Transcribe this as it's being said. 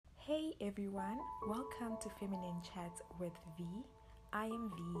everyone, welcome to Feminine Chats with V. I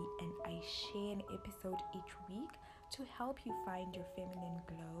am V and I share an episode each week to help you find your feminine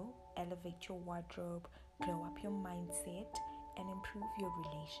glow, elevate your wardrobe, glow up your mindset, and improve your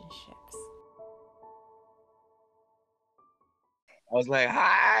relationships. I was like,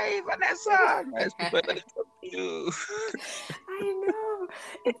 "Hi, Vanessa. Nice to finally talk to you." I know.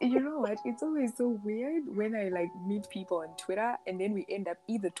 You know what? It's always so weird when I meet people on Twitter and then we end up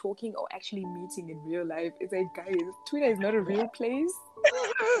either talking or actually meeting in real life. It's like, guys, Twitter is not a real place.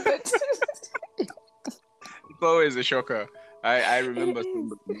 But It's always a shocker. I remember it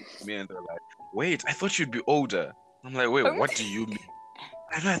is. somebody to me and they're like, "Wait, I thought you'd be older." I'm like, "Wait, what do you mean?"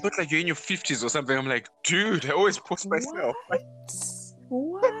 I know, I thought like you're in your 50s or something. I'm like, "Dude, I always post myself." Like,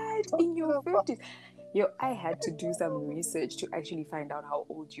 What? what In your the fuck? 50s? Yo, I had to do some research to actually find out how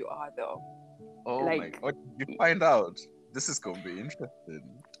old you are, though. Oh my Like, God, did you find out? This is gonna be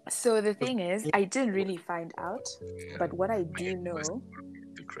interesting. so the 'Cause thing is, I didn't really find out, yeah, but what I my age do is always know, somewhat of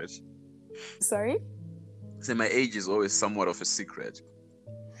a secret. sorry? Say my age is always somewhat of a secret.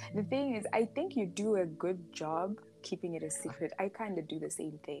 The thing is, I think you do a good job keeping it a secret. I kind of do the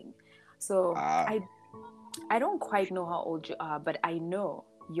same thing. So Ah, I don't quite know how old you are, but I know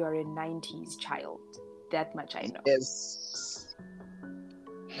you're a 90s child. That much I know. yes.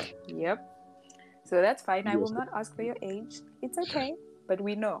 Yep. So that's fine. I will Yes. not ask for your age. It's okay. But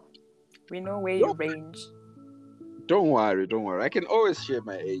we know. We know where you Don't, range. don't worry, don't worry. I can always share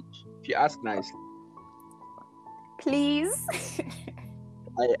my age if you ask nicely. Please.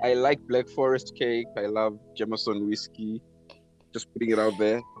 I like Black Forest cake. I love Jameson whiskey. Just putting it out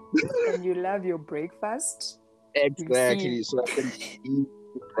there. And you love your breakfast? We've Exactly. seen. So I can be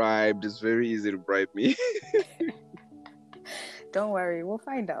bribed. It's very easy to bribe me. Don't worry. We'll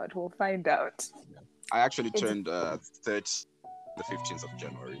find out. We'll find out. I actually It's. turned 30 the 15th of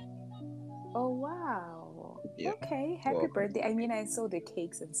January. Oh, wow. Yeah. Okay. Happy So, birthday. I mean, I saw the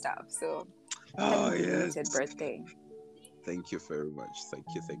cakes and stuff. So happy oh yes. belated birthday. Thank you very much. Thank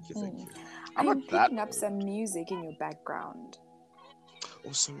you, thank you, thank Mm. you. I'm I'm not that picking up old. some music in your background.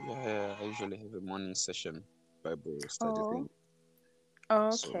 Oh, sorry. Yeah, I usually have a morning session, Bible study Oh, thing.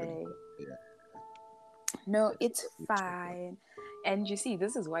 So okay. yeah, No, that's it's what I need to apply. fine. And you see,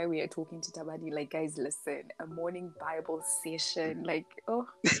 this is why we are talking to Tabadi. Like, guys, listen, a morning Bible session. Like, oh,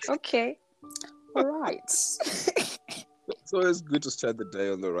 okay. All right. It's always good to start the day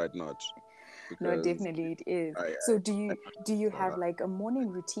on the right note No, because definitely it is. I, I, So I do you uh, have like a morning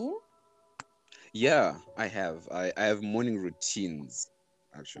routine? yeah, I have. I have morning routines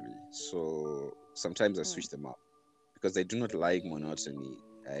actually. So sometimes I Mm, switch them up because I do not like monotony.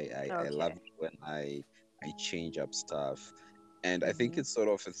 I love okay. it when I change up stuff. And I think Mm-hmm. it's sort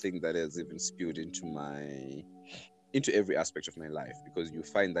of a thing that has even spewed into every aspect of my life because you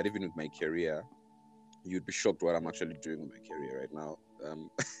find that even with my career, you'd be shocked what I'm actually doing with my career right now. Um,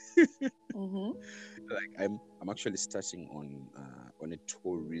 Mm-hmm. like I'm actually starting on a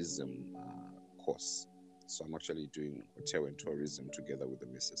tourism course. So I'm actually doing hotel and tourism together with the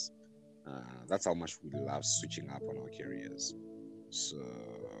missus. That's how much we love switching up on our careers. So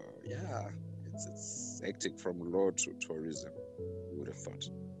yeah, it's hectic from law to tourism. You would have thought.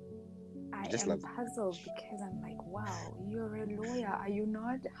 I You just am love. puzzled because I'm like, wow, you're a lawyer, are you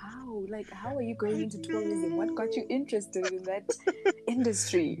not? How? Like, how are you going into tourism? What got you interested in that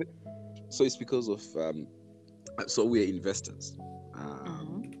industry? So it's because of so we're investors.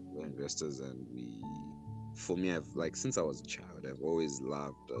 Mm-hmm. We're investors, and for me, I've like since I was a child, I've always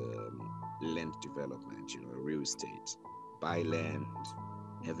loved land development. You know, real estate, buy land,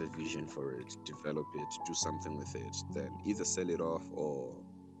 have a vision for it, develop it, do something with it, then either sell it off or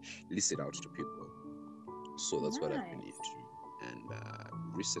lease it out to people. So that's what I've been Nice. into.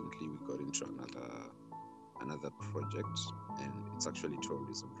 And recently, we got into another project, and it's actually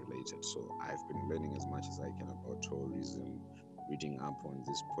tourism related. So I've been learning as much as I can about tourism, reading up on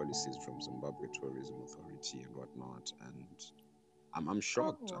these policies from Zimbabwe Tourism Authority and whatnot. And I'm Oh,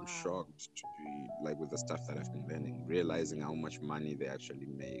 shocked. I'm wow. shocked to be like with the stuff that I've been learning, realizing how much money they actually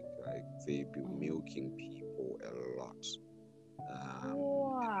make. Like they be Mm. milking people a lot. And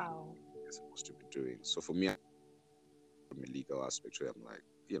Wow. they're supposed to be doing. So for me, from a legal aspect, where I'm like,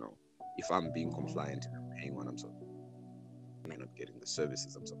 if I'm being Mm-hmm. compliant and I'm paying what I'm supposed am I not getting the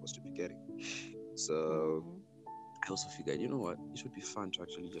services I'm supposed to be getting? So Mm-hmm. I also figured, you know what, it would be fun to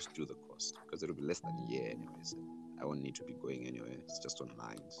actually just do the course because it'll be less than a year anyways. And I won't need to be going anywhere. It's just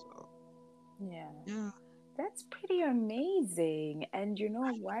online. So Yeah. yeah. That's pretty amazing. And you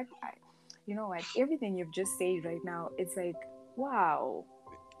know what? Everything you've just said right now, it's like, wow,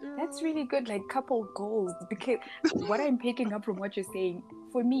 that's Yeah. really good. Like couple goals. Because what I'm picking up from what you're saying,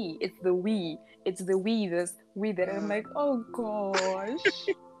 for me, it's the we. It's the we, this we that I'm like, oh gosh.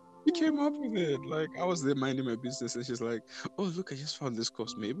 We came up with it. Like I was there minding my business, and she's like, "Oh, look, I just found this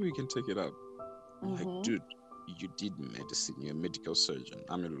course. Maybe we can take it up." I'm like, Mm-hmm. dude, you did medicine. You're a medical surgeon.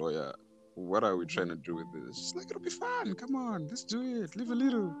 I'm a lawyer. What are we trying to do with this? She's like, it'll be fun. Come on, let's do it. Live a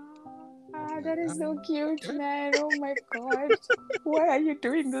little. I was Ah, like, that is so cute, okay. man. Oh my god. Why are you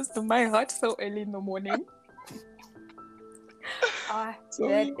doing this to my heart so early in the morning? Ah, So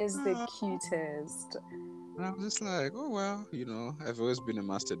that is the yeah. cutest. And I'm just like, oh well, I've always been a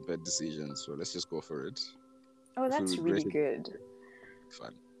master at bad decisions, so let's just go for it. Oh, If we that's regret really it, good.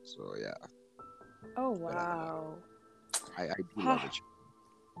 fun. So yeah, Oh but wow. I do love Ha,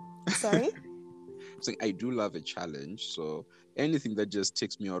 it. sorry? I'm saying I do love a challenge. So anything that just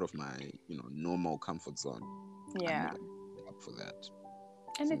takes me out of my, normal comfort zone, I'm Yeah. up for that.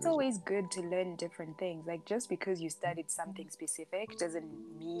 I And think it's that's always good to learn different things. Like just because you studied something specific doesn't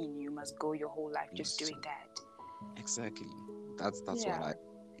mean you must go your whole life just what doing that. exactly. That's what Yeah. I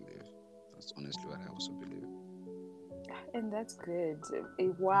believe. That's honestly what I also believe. And that's good.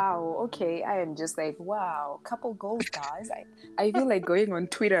 Wow. Okay. I am just like, wow. Couple goals, guys. I feel like going on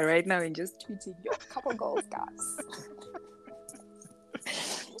Twitter right now and just tweeting, yo, couple goals, guys.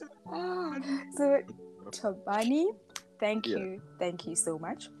 Ah, so, Tabani, thank Yeah. you. Thank you so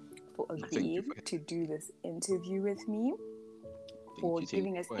much for Thank you agreeing for to do this interview with me, for thank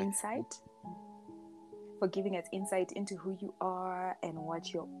giving you us for insight, for giving us insight into who you are and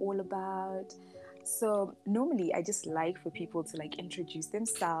what you're all about. So normally I just like for people to like introduce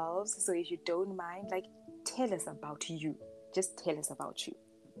themselves. So if you don't mind, like tell us about you. Just tell us about you.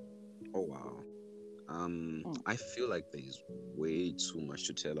 oh wow. Mm, I feel like there's way too much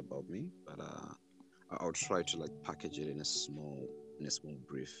to tell about me, but I'll try to like package it in a small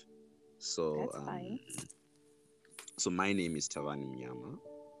brief. So that's fine. my name is Tavani Mnyama,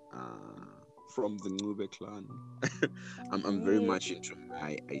 uh, from the Ngube clan. I'm very Yeah. much into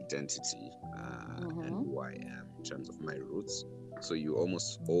my identity and Mm-hmm. who I am in terms of my roots. So you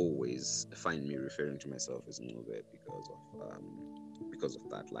almost always find me referring to myself as Ngube because of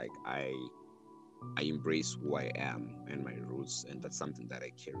that. Like I embrace who I am and my roots, and that's something that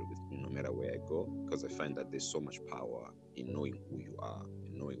I carry with me no matter where I go, because I find that there's so much power in knowing who you are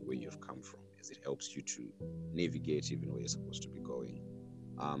and knowing where you've come from, as it helps you to navigate even where you're supposed to be going.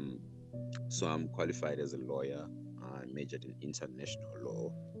 Um, so I'm qualified as a lawyer. I majored in international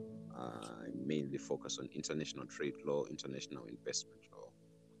law. I mainly focus on international trade law, international investment law.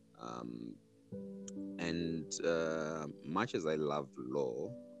 Um, and much as I love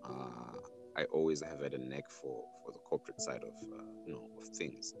law, I always have had a knack for the corporate side of of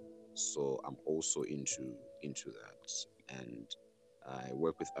things. So I'm also into that, and I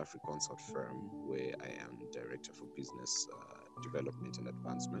work with Africonsult firm where I am director for business development and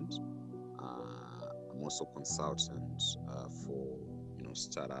advancement. I'm also consultant for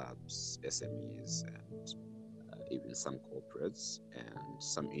startups, SMEs, and even some corporates and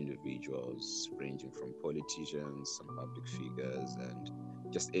some individuals, ranging from politicians, some public figures, and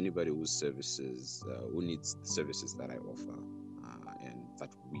just anybody who needs the services that I offer and that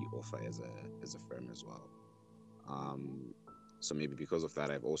we offer as a firm as well. Um, so maybe because of that,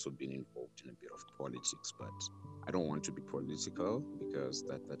 I've also been involved in a bit of politics, but I don't want to be political because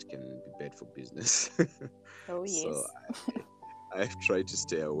that can be bad for business. Oh So yes. I've tried to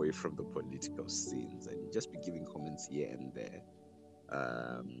stay away from the political scenes and just be giving comments here and there.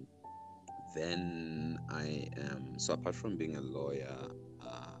 Um, then I am, so apart from being a lawyer,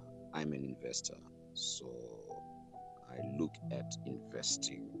 uh, I'm an investor. So I look at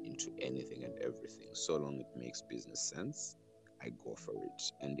investing into anything and everything. So long it makes business sense, I go for it.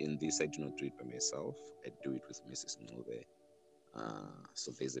 And in this, I do not do it by myself. I do it with Mrs. Ngube.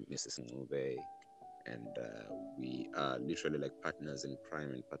 So there's a Mrs. Ngube, and we are literally like partners in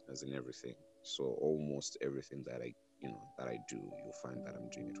crime and partners in everything. So almost everything that I do, you'll find that I'm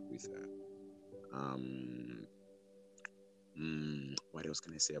doing it with her. Um, what else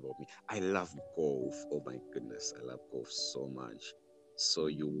can I say about me? I love golf. Oh my goodness, I love golf so much. So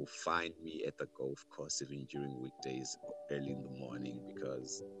you will find me at the golf course even during weekdays early in the morning,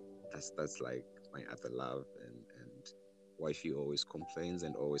 because that's like my other love. And wifey always complains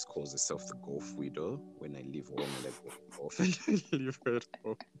and always calls herself the golf widow when I leave home and I go golf and leave her at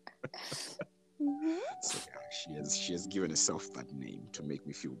home. Mhm. So yeah, she has given herself that name to make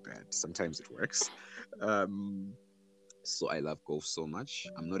me feel bad. Sometimes it works. Um, so I love golf so much.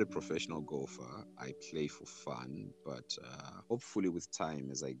 I'm not a professional golfer. I play for fun, but hopefully with time,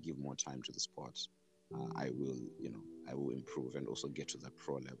 as I give more time to the sport, I will improve and also get to the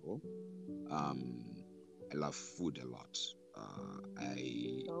pro level. Um, I love food a lot.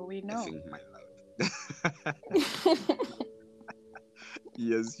 We I know. think my life.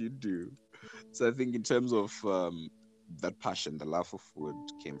 Yes, you do. So I think in terms of that passion, the love for food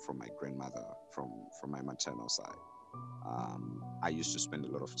came from my grandmother, from my maternal side. I used to spend a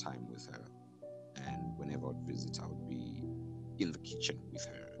lot of time with her, and whenever I'd visit, I would be in the kitchen with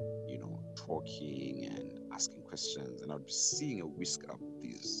her, talking and asking questions, and I'd be seeing her whisk up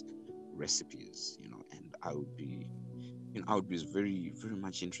these recipes, and I would be very, very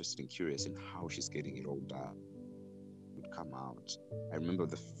much interested and curious in how she's getting it all done. Would come out. I remember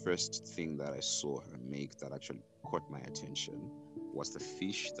the first thing that I saw her make that actually caught my attention was the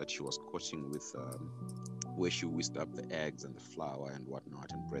fish that she was cooking with, where she whisked up the eggs and the flour and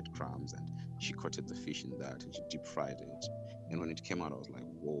whatnot and breadcrumbs, and she coated the fish in that and she deep fried it. And when it came out, I was like,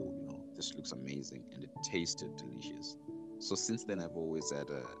 whoa, this looks amazing, and it tasted delicious. So since then, I've always had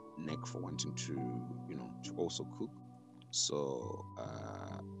a neck for wanting to, to also cook. So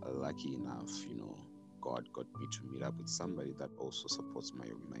lucky enough, God got me to meet up with somebody that also supports my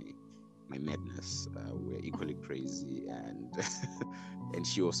madness. We're equally crazy, and and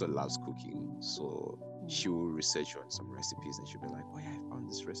she also loves cooking. So she will research on some recipes, and she'll be like, "Oh yeah, I found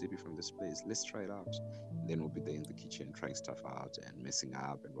this recipe from this place. Let's try it out." And then we'll be there in the kitchen trying stuff out and messing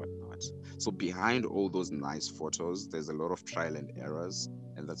up and whatnot. So behind all those nice photos, there's a lot of trial and errors,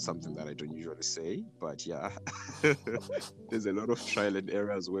 and that's something that I don't usually say. But yeah, there's a lot of trial and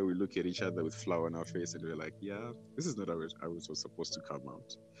errors where we look at each other with flour on our face, and we're like, "Yeah, this is not how it was supposed to come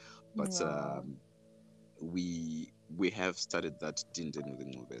out." But Wow. we have started that Dindin with the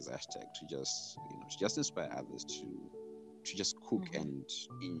Nubes hashtag to just to just inspire others to just cook and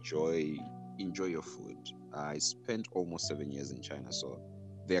enjoy your food. I spent almost 7 years in China, so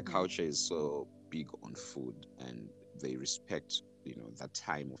their culture is so big on food, and they respect that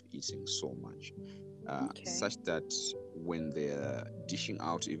time of eating so much, Okay. such that when they're dishing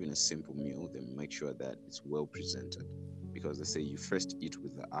out even a simple meal, they make sure that it's well presented, because they say you first eat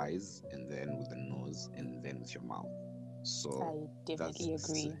with the eyes, and then with the nose, and then with your mouth. So I that's definitely the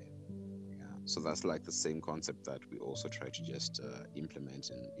agree. same. Yeah. So that's like the same concept that we also try to just implement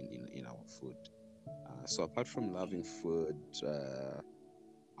in our food. So apart from loving food,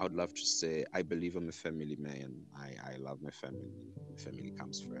 I would love to say I believe I'm a family man. I love my family. My family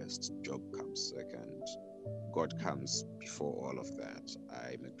comes first, job comes second, God comes before all of that.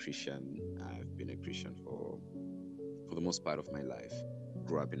 I'm a Christian. I've been a Christian for the most part of my life.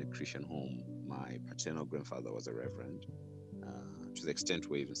 Grew up in a Christian home. My paternal grandfather was a reverend, to the extent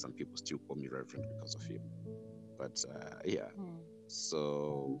where even some people still call me reverend because of him. But yeah,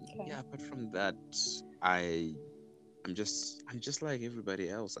 so Okay. yeah. Apart from that, I I'm just like everybody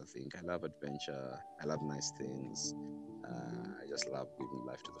else. I think I love adventure. I love nice things. I just love living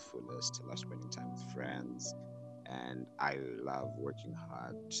life to the fullest. I love spending time with friends, and I love working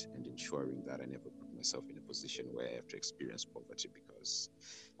hard and ensuring that I never put myself in a position where I have to experience poverty, because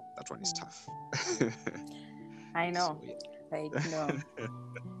that one is tough. I So know. yeah. Like,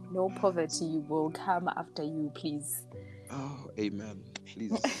 no poverty will come after you, please. Oh, amen.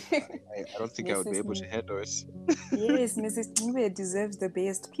 Please. I don't think I would be Mrs. able to handle it. Yes, Mrs. Nube deserves the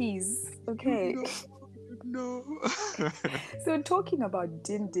best, please. You Okay. know, you know. So, talking about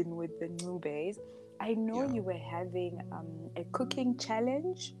Din Din with the Nubes, I know Yeah. you were having a cooking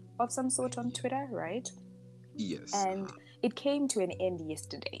challenge of some sort on Twitter, right? Yes. And it came to an end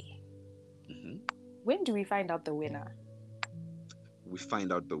yesterday. Hmm. When do we find out the winner? We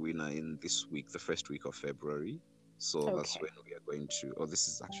find out the winner in this week, the first week of February. So that's Okay. when we are going to. Oh, this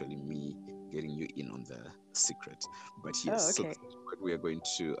is actually me getting you in on the secret. But yes, Oh, so okay. this is when we are going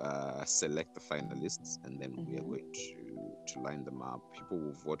to select the finalists, and then we are going to line them up. People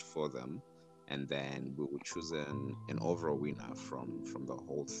will vote for them, and then we will choose an overall winner from the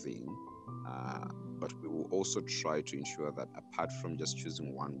whole thing. Uh, but we will also try to ensure that apart from just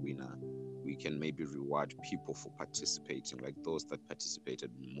choosing one winner, we can maybe reward people for participating, like those that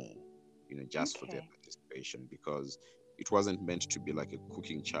participated more, just for their Okay. participation, because it wasn't meant to be like a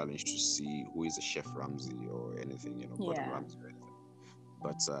cooking challenge to see who is a Chef Ramsay or anything, Gordon Yeah. Ramsay or anything.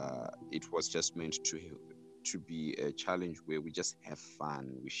 But it was just meant to be a challenge where we just have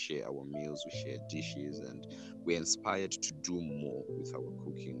fun, we share our meals, we share dishes, and we're inspired to do more with our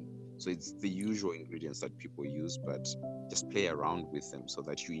cooking. So it's the usual ingredients that people use, but just play around with them so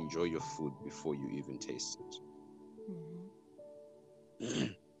that you enjoy your food before you even taste it.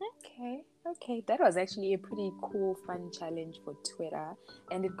 Okay. Okay. That was actually a pretty cool, fun challenge for Twitter.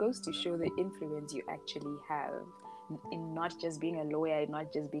 And it goes to show the influence you actually have in not just being a lawyer,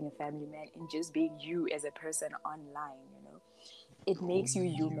 not just being a family man, in just being you as a person online, It Oh, makes you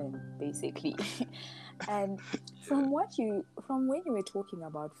thank you. human, basically. And from when you were talking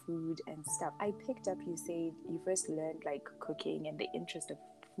about food and stuff, I picked up you said you first learned like cooking and the interest of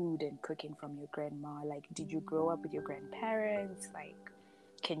food and cooking from your grandma. Like, did you grow up with your grandparents? Like,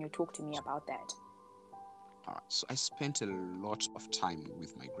 can you talk to me about that? So I spent a lot of time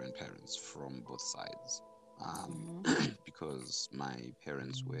with my grandparents from both sides, Mm-hmm. because my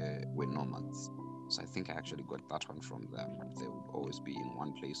parents were nomads. So I think I actually got that one from them. They would always be in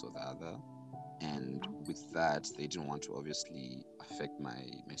one place or the other, and with that, they didn't want to obviously affect my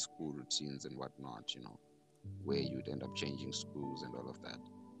school routines and whatnot. Where you'd end up changing schools and all of that.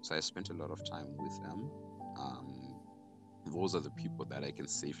 So I spent a lot of time with them. Um, those are the people that I can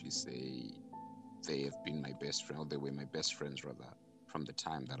safely say they have been my best friend, or they were my best friends rather, from the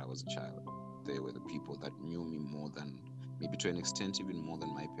time that I was a child. They were the people that knew me more than, maybe to an extent, even more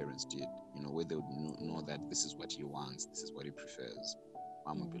than my parents did. Where they would know that this is what he wants, this is what he prefers.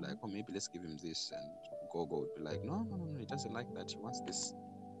 Mom would be like, oh, maybe let's give him this. And Gogo would be like, no, no, no, no, he doesn't like that. He wants this.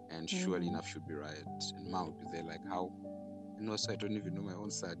 And surely Mm-hmm. enough, she'd be right. And Mom would be there like, how? So I don't even know my own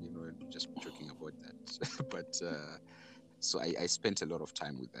son, and just be joking about that. But so I spent a lot of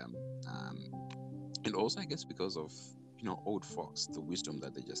time with them. And also, I guess, because of, old folks, the wisdom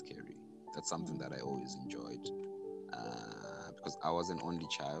that they just carry. That's something that I always enjoyed, because I was an only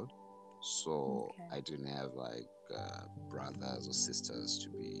child. So Okay. I didn't have like brothers or sisters to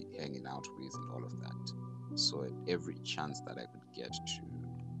be hanging out with and all of that. So at every chance that I could get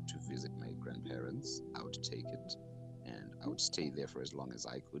to visit my grandparents, I would take it, and I would stay Okay. there for as long as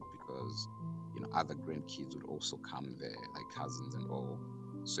I could, because other grandkids would also come there, like cousins and all.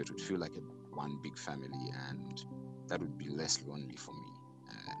 So it would feel like one big family, and that would be less lonely for me,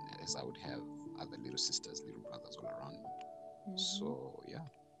 as I would have other little sisters, little brothers all around me. Mm-hmm. So yeah.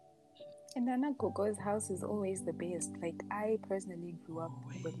 And Nana Gogo's house is always the best. Like, I personally grew up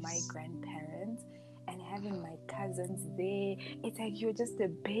with my Always. grandparents and having my cousins there. It's like you're just a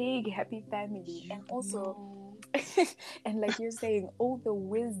big, happy family. You And also, know. and like you're saying, all the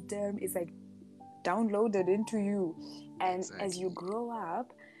wisdom is like downloaded into you. And as you Exactly. grow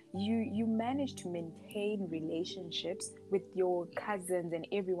up, you manage to maintain relationships with your cousins and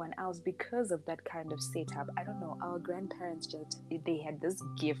everyone else because of that kind of setup. I don't know, our grandparents just they had this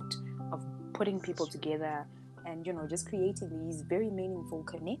gift of putting people That's true. together and just creating these very meaningful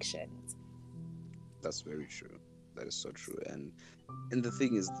connections. That's very true. That is so true. And the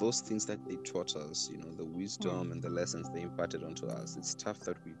thing is, those things that they taught us, the wisdom and the lessons they imparted onto us, it's stuff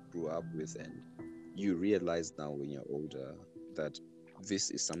that we grew up with, and you realize now when you're older that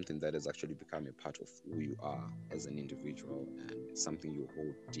this is something that has actually become a part of who you are as an individual, and it's something you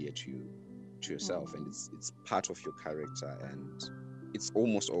hold dear to yourself, and it's part of your character, and it's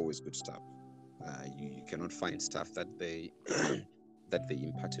almost always good stuff. You cannot find stuff that they that they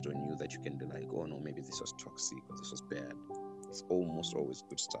imparted on you that you can be like, oh no, maybe this was toxic or this was bad. It's almost always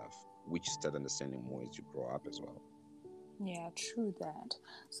good stuff, which you start understanding more as you grow up as well. Yeah, true that.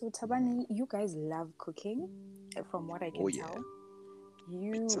 So Mhm. Tabani, you guys love cooking, from what I Oh can yeah, tell.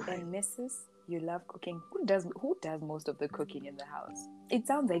 big You time. and Mrs. You love cooking. Who does most of the cooking in the house? It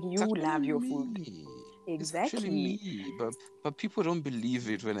sounds like It's you actually love your food. me. It's actually Exactly. me, but people don't believe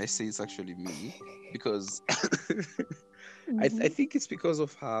it when I say it's actually me, because I Mm-hmm. think it's because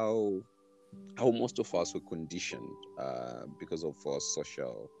of how most of us were conditioned, because of our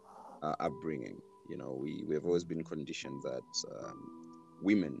social upbringing. We have always been conditioned that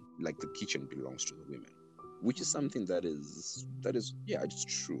women, like, the kitchen belongs to the women, which is something that is yeah, it's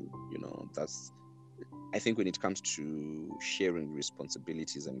true. That's, I think, when it comes to sharing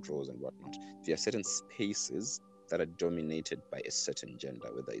responsibilities and roles and whatnot, there are certain spaces that are dominated by a certain gender,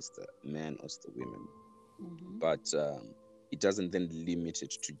 whether it's the man or it's the women. Mm-hmm. But it doesn't then limit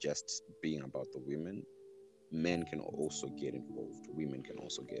it to just being about the women. Men can also get involved, women can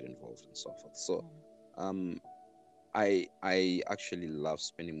also get involved, and so forth. So um, I actually love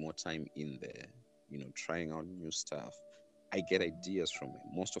spending more time in there, trying out new stuff. I get ideas from her.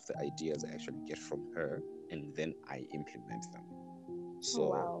 Most of the ideas I actually get from her, and then I implement them. Oh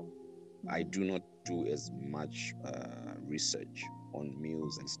So wow. I Mm-hmm. do not do as much research on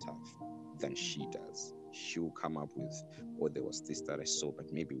meals and stuff than she does. She'll come up with, oh, there was this that I saw,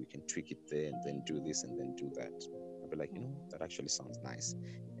 but maybe we can tweak it there and then do this and then do that. I'll be like, that actually sounds nice.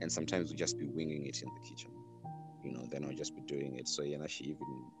 And sometimes we just be winging it in the kitchen. Then I'll just be doing it. So, she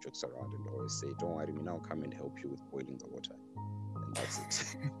even jokes around and always say, don't worry, me now come and help you with boiling the water. And that's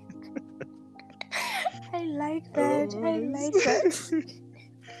it. I like that. I Otherwise, like that.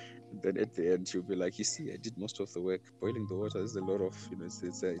 then at the end, she'll be like, you see, I did most of the work. Boiling the water is a lot of,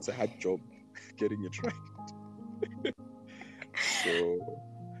 it's a hard job getting it right. So,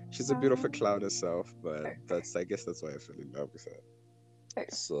 She's a bit of a clown herself, but I guess that's why I fell in love with her.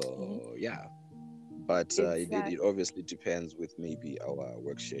 So yeah, but It's it obviously depends with maybe our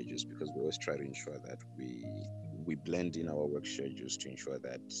work schedules, because we always try to ensure that we blend in our work schedules to ensure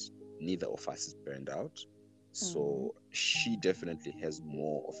that neither of us is burned out. So she definitely has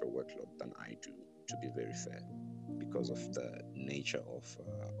more of a workload than I do, to be very fair, because of the nature of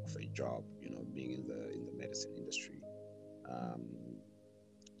a job, being in the medicine industry. Um,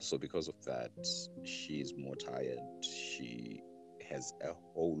 so because of that, she's more tired. She has a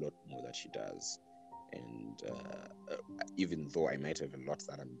whole lot more that she does, and even though I might have a lot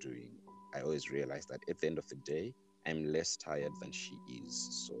that I'm doing, I always realize that at the end of the day, I'm less tired than she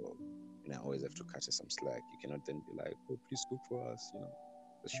is. So, I always have to cut her some slack. You cannot then be like, "Oh, please cook for us,"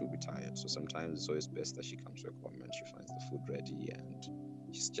 because she'll be tired. So sometimes it's always best that she comes back home and she finds the food ready and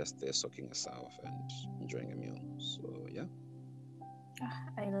she's just there soaking herself and enjoying a meal. So yeah.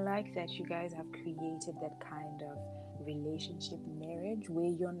 I like that you guys have created that kind of relationship marriage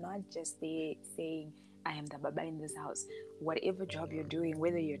where you're not just there saying, I am the baba in this house. Whatever job you're doing,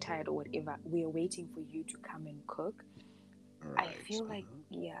 whether you're tired or whatever, we're waiting for you to come and cook. I Right. feel like,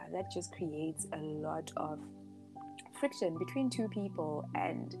 yeah, that just creates a lot of friction between two people.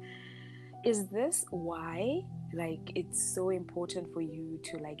 And is this why like it's so important for you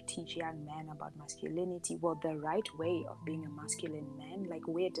to like teach young men about masculinity, well, the right way of being a masculine man? Like,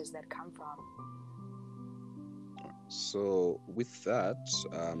 where does that come from? So with that,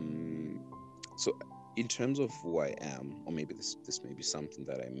 so in terms of who I am, or maybe this may be something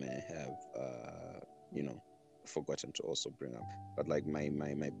that I may have, you know, forgotten to also bring up, but like my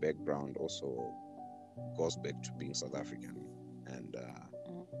background also goes back to being South African, and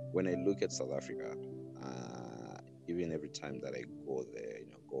when I look at South Africa, even every time that I go there,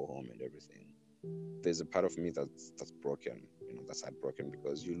 go home and everything, there's a part of me that's broken, that's heartbroken,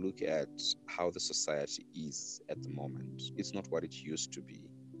 because you look at how the society is at the moment. It's not what it used to be.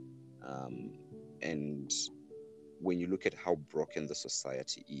 And when you look at how broken the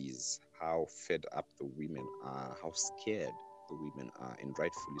society is, how fed up the women are, how scared the women are, and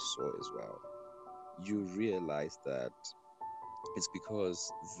rightfully so as well, you realize that it's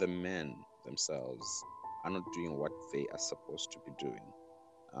because the men themselves are not doing what they are supposed to be doing.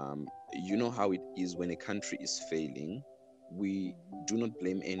 You know how it is when a country is failing, we do not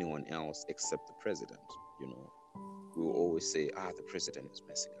blame anyone else except the president. We will always say, the president is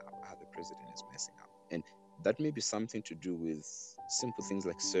messing up, the president is messing up. And that may be something to do with simple things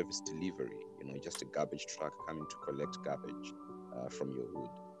like service delivery, just a garbage truck coming to collect garbage from your hood.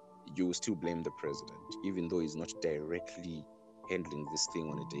 You will still blame the president, even though he's not directly handling this thing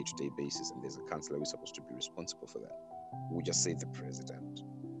on a day-to-day basis, and there's a counselor who's supposed to be responsible for that. We'll just say the president.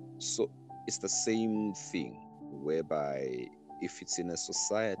 So it's the same thing, whereby if it's in a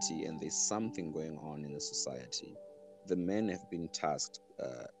society and there's something going on in the society, the men have been tasked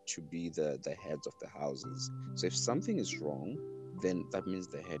to be the heads of the houses. So if something is wrong, then that means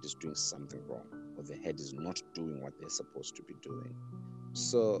the head is doing something wrong, or the head is not doing what they're supposed to be doing.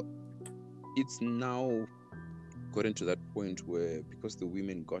 So it's now gotten to that point where, because the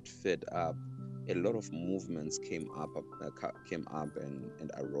women got fed up, a lot of movements came up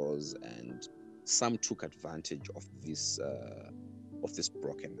and arose, and some took advantage of this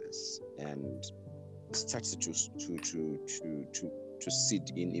brokenness and started to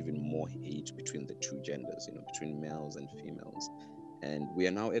seed in even more hate between the two genders, between males and females. And we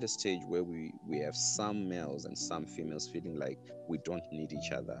are now at a stage where we have some males and some females feeling like we don't need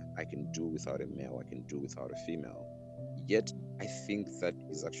each other. I can do without a male, I can do without a female. Yet I think that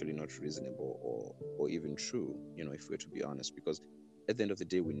is actually not reasonable or even true, if we're to be honest, because at the end of the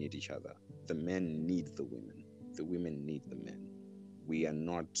day, we need each other. The men need the women need the men. We are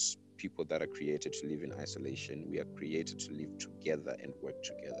not people that are created to live in isolation. We are created to live together and work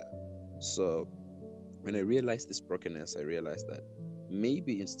together. So when I realized this brokenness, I realized that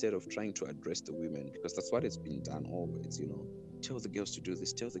maybe instead of trying to address the women, because that's what it's been done always, tell the girls to do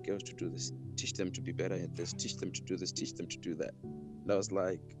this, tell the girls to do this, teach them to be better at this, teach them to do this, teach them to do that. And I was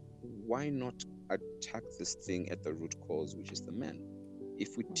like, why not attack this thing at the root cause, which is the men?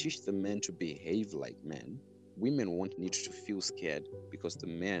 If we teach the men to behave like men, women won't need to feel scared, because the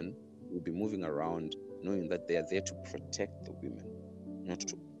men will be moving around knowing that they are there to protect the women, not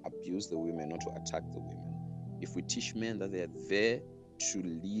to abuse the women, not to attack the women. If we teach men that they are there to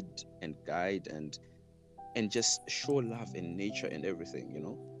lead and guide and just show love and nature and everything,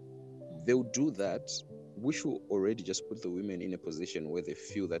 they'll do that, which will already just put the women in a position where they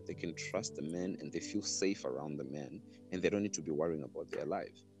feel that they can trust the men and they feel safe around the men, and they don't need to be worrying about their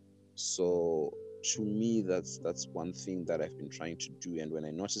life. So to me, that's one thing that I've been trying to do. And when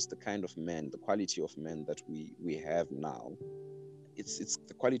I notice the kind of men, the quality of men that we have now, it's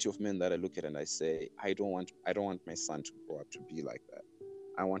the quality of men that I look at and I say, I don't want my son to grow up to be like that.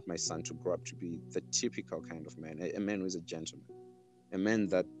 I want my son to grow up to be the typical kind of man, a man who is a gentleman, a man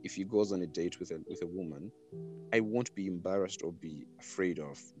that if he goes on a date with a woman, I won't be embarrassed or be afraid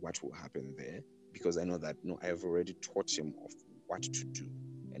of what will happen there, because I know that no, I have already taught him of what to do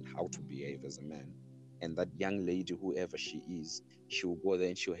and how to behave as a man. And that young lady, whoever she is, she will go there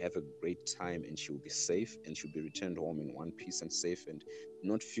and she'll have a great time and she'll be safe and she'll be returned home in one piece and safe, and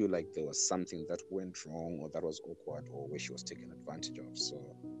not feel like there was something that went wrong or that was awkward or where she was taken advantage of.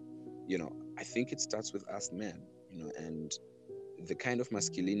 So, I think it starts with us men, and the kind of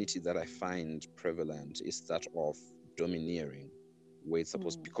masculinity that I find prevalent is that of domineering, where it's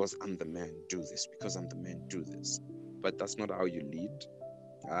supposed, because I'm the man, do this, because I'm the man, do this. But that's not how you lead.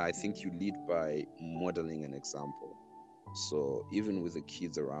 I think you lead by modeling an example. So even with the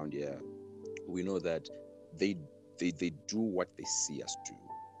kids around here, we know that they do what they see us do.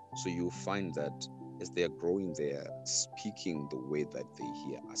 So you'll find that as they are growing, they are speaking the way that they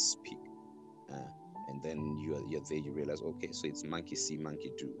hear us speak. And then you're there, you realize, okay, so it's monkey see,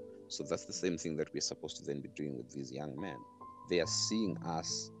 monkey do. So that's the same thing that we're supposed to then be doing with these young men. They are seeing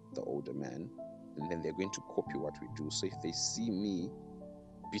us, the older men, and then they're going to copy what we do. So if they see me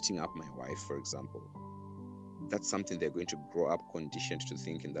beating up my wife, for example, that's something they're going to grow up conditioned to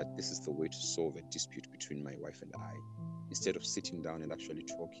thinking that this is the way to solve a dispute between my wife and I, instead of sitting down and actually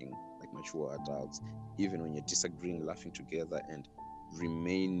talking like mature adults, even when you're disagreeing, laughing together and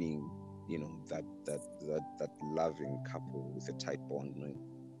remaining, that loving couple with a tight bond,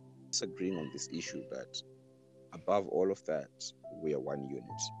 disagreeing on this issue, but above all of that, we are one unit,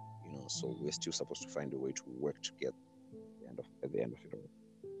 so we're still supposed to find a way to work together at the end of it all.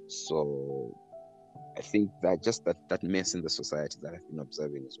 So I think that just that mess in the society that I've been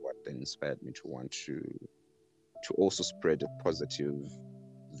observing is what then inspired me to want to also spread a positive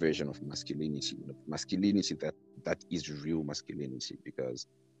version of masculinity, masculinity that is real masculinity, because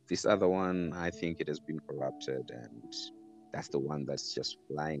this other one, I think it has been corrupted, and that's the one that's just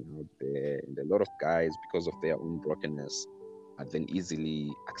flying out there. And a lot of guys, because of their own brokenness, are then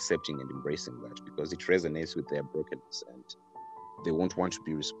easily accepting and embracing that because it resonates with their brokenness, and they won't want to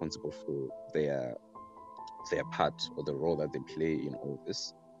be responsible for their part or the role that they play in all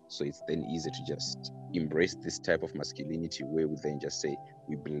this. So it's then easy to just embrace this type of masculinity where we then just say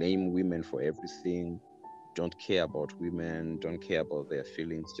we blame women for everything, don't care about women, don't care about their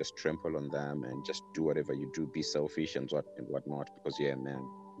feelings, just trample on them and just do whatever you do, be selfish and whatnot because you're a man.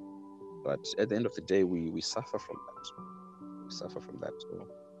 But at the end of the day, we suffer from that. We suffer from that. So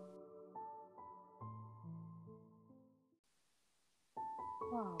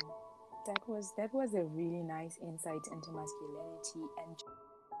Wow, that was a really nice insight into masculinity. And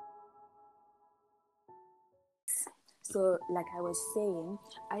so, like I was saying,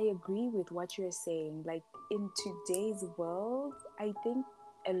 I agree with what you're saying. Like in today's world, I think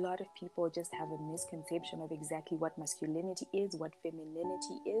a lot of people just have a misconception of exactly what masculinity is, what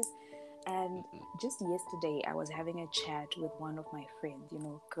femininity is. And just yesterday, I was having a chat with one of my friends.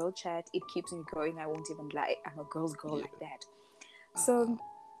 Girl chat, it keeps me going. I won't even lie. I'm a girl's girl like that. So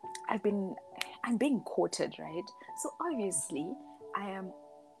I'm being courted, right? So obviously, I am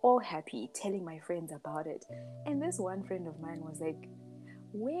all happy telling my friends about it. And this one friend of mine was like,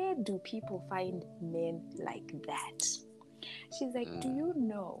 where do people find men like that? She's like, do you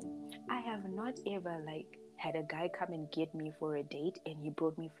know, I have not ever had a guy come and get me for a date and he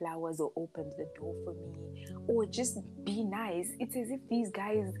brought me flowers or opened the door for me or just be nice. It's as if these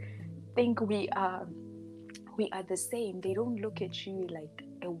guys think we are the same. They don't look at you like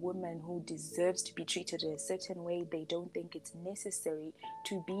a woman who deserves to be treated a certain way. They don't think it's necessary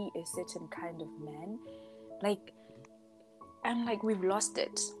to be a certain kind of man. I'm like, we've lost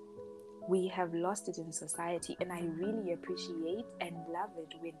it. We have lost it in society, and I really appreciate and love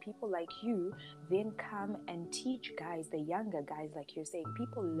it when people like you then come and teach guys, the younger guys, like you're saying.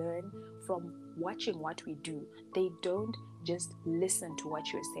 People learn from watching what we do. They don't just listen to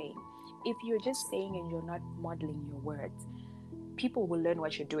what you're saying. If you're just saying and you're not modeling your words, people will learn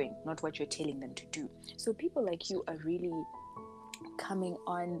what you're doing, not what you're telling them to do. So people like you are really coming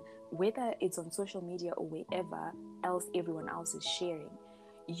on, whether it's on social media or wherever else everyone else is sharing.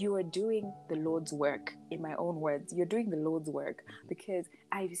 You are doing the Lord's work. In my own words, you're doing the Lord's work, because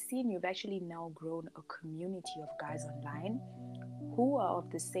I've seen you've actually now grown a community of guys online who are of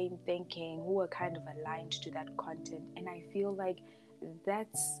the same thinking, who are kind of aligned to that content. And I feel like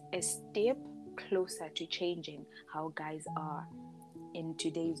that's a step closer to changing how guys are in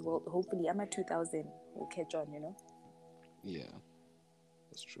today's world. Hopefully, I'm at 2000. We'll catch on, Yeah,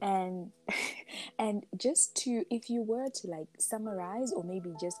 that's true. And and just to, if you were to like summarize or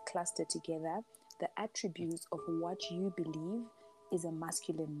maybe just cluster together the attributes of what you believe is a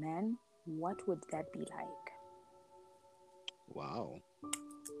masculine man, what would that be like? Wow.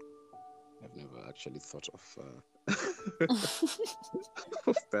 I've never actually thought of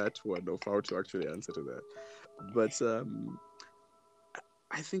of that one, of how to actually answer to that. But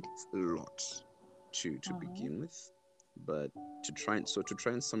I think it's a lot to Uh-huh. begin with. But to try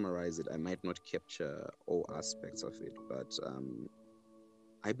and summarize it, I might not capture all aspects of it. But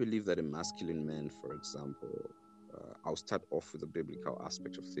I believe that a masculine man, for example, I'll start off with the biblical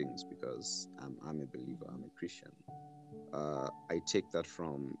aspect of things because I'm a believer, I'm a Christian. I take that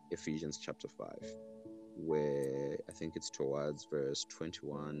from Ephesians chapter 5, where I think it's towards verse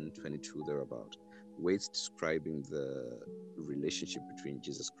 21, 22, thereabout, where it's describing the relationship between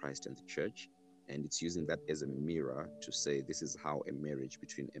Jesus Christ and the church. And it's using that as a mirror to say this is how a marriage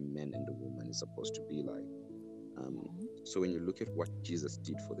between a man and a woman is supposed to be like. Um, so when you look at what Jesus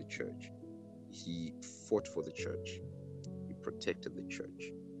did for the church, he fought for the church, he protected the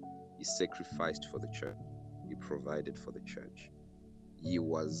church, he sacrificed for the church, he provided for the church. He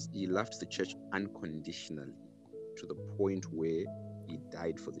loved the church unconditionally to the point where he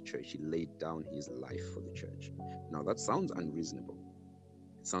died for the church. He laid down his life for the church. Now that sounds unreasonable.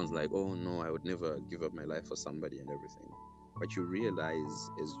 It sounds like, oh no, I would never give up my life for somebody and everything. But you realize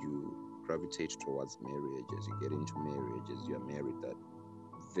as you gravitate towards marriage, as you get into marriage, as you are married, that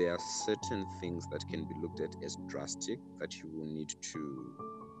there are certain things that can be looked at as drastic that you will need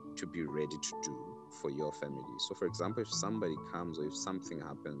to be ready to do for your family. So for example, if somebody comes or if something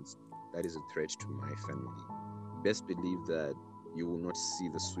happens that is a threat to my family, best believe that you will not see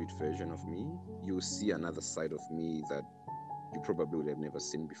the sweet version of me. You will see another side of me that you probably would have never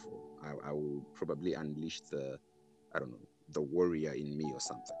seen before. I will probably unleash the, I don't know, the warrior in me or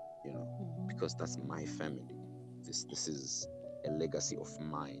something, because that's my family. This is a legacy of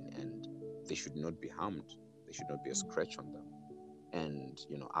mine, and they should not be harmed. There should not be a scratch on them. And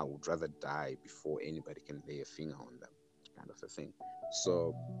I would rather die before anybody can lay a finger on them, kind of a thing.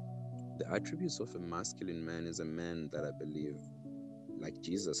 So the attributes of a masculine man is a man that I believe, like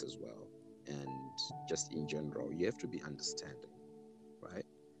Jesus as well, and just in general, you have to be understanding, right?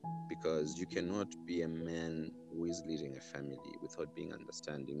 Because you cannot be a man who is leading a family without being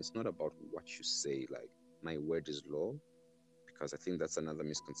understanding. It's not about what you say, like my word is law, because I think that's another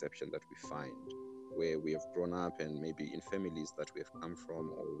misconception that we find, where we have grown up and maybe in families that we have come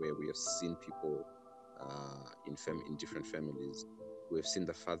from, or where we have seen people in different families. We have seen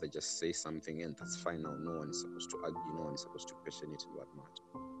the father just say something and that's fine now. No one is supposed to argue, no one is supposed to question it and whatnot.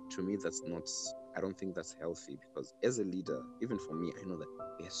 To me, that's not, I don't think that's healthy, because as a leader, even for me, I know that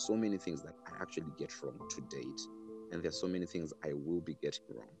there are so many things that I actually get wrong to date, and there's so many things I will be getting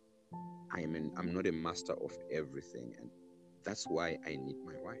wrong. I'm not a master of everything, and that's why I need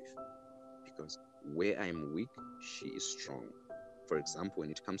my wife, because where I'm weak, she is strong. For example,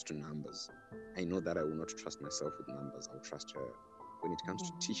 when it comes to numbers, I know that I will not trust myself with numbers. I'll trust her. When it comes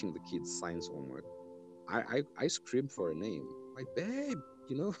to teaching the kids science homework, I scream for a name, like babe,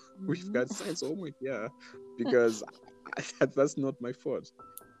 we've got science homework, yeah, because that's not my fault.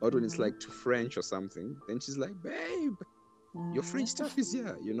 But when it's like to French or something, then she's like, babe, your French stuff is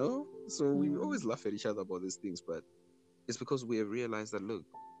here, So we always laugh at each other about these things, but it's because we have realized that, look,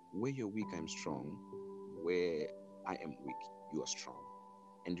 where you're weak, I'm strong. Where I am weak, you are strong.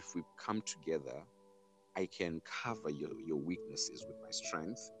 And if we come together, I can cover your weaknesses with my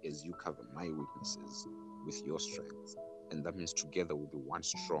strength as you cover my weaknesses with your strength. And that means together we'll be one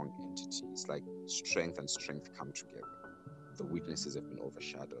strong entity. It's like strength and strength come together. The weaknesses have been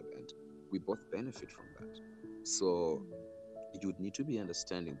overshadowed and we both benefit from that. So you'd need to be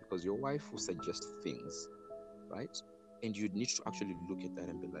understanding, because your wife will suggest things, right? And you'd need to actually look at that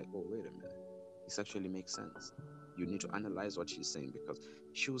and be like, oh, wait a minute, this actually makes sense. You need to analyze what she's saying, because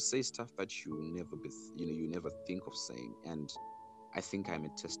she will say stuff that you never think of saying. And I think I'm a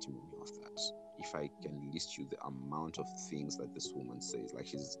testimony of that. If I can list you the amount of things that this woman says, like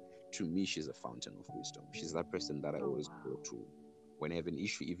to me, she's a fountain of wisdom. She's that person that I Oh, always wow. go to when I have an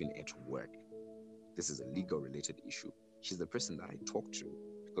issue, even at work. This is a legal related issue. She's the person that I talk to,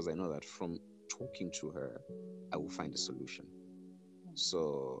 because I know that from talking to her, I will find a solution.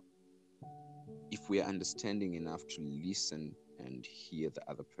 So if we are understanding enough to listen and hear the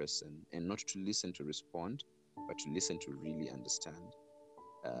other person, and not to listen to respond, but to listen to really understand,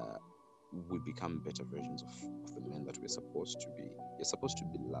 we become better versions of the men that we're supposed to be. You're supposed to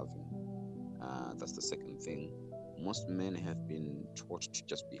be loving. That's the second thing. most men have been taught to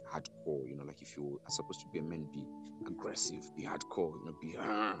just be hardcore, like if you are supposed to be a man, be aggressive, be hardcore, be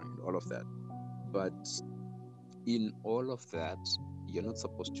and all of that. But in all of that, you're not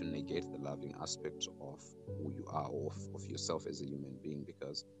supposed to negate the loving aspect of who you are, of yourself as a human being,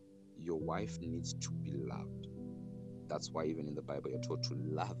 because your wife needs to be loved. That's why even in the Bible, you're taught to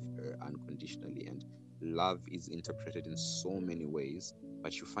love her unconditionally. And love is interpreted in so many ways.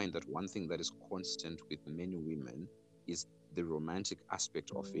 But you find that one thing that is constant with many women is the romantic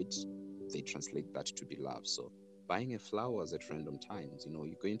aspect of it. They translate that to be love. So buying her flowers at random times,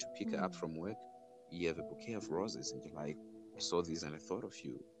 you're going to pick her up from work, you have a bouquet of roses, and you're like, I saw these and I thought of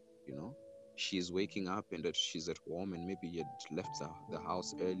you, you know? She's waking up and that she's at home, and maybe you had left the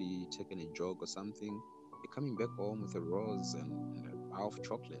house early, taken a jog or something. You're coming back home with a rose and a bar of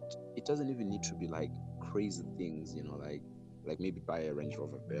chocolate. It doesn't even need to be like crazy things, like maybe buy a Range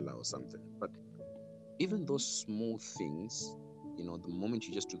Rover Bella or something. But even those small things, the moment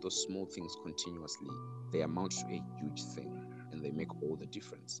you just do those small things continuously, they amount to a huge thing, and they make all the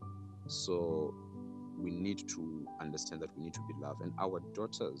difference. So we need to understand that we need to be loved. And our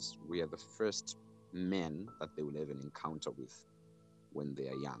daughters, we are the first men that they will have an encounter with when they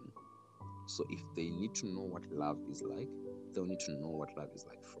are young. So if they need to know what love is like, they'll need to know what love is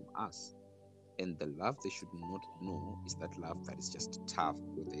like from us. And the love they should not know is that love that is just tough,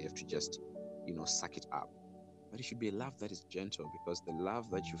 where they have to just, suck it up. But it should be a love that is gentle, because the love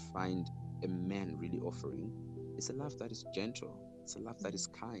that you find a man really offering is a love that is gentle. It's a love that is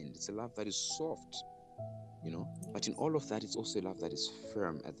kind. It's a love that is soft, But in all of that, it's also a love that is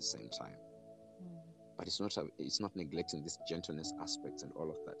firm at the same time. But it's not neglecting this gentleness aspects and all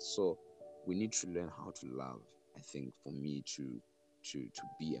of that. So we need to learn how to love. I think for me to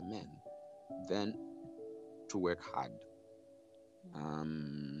be a man, then to work hard.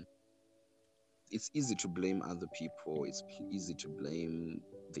 Um, it's easy to blame other people. It's easy to blame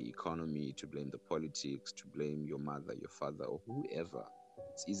the economy, to blame the politics, to blame your mother, your father, or whoever.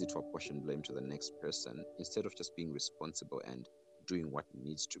 It's easy to apportion blame to the next person instead of just being responsible and doing what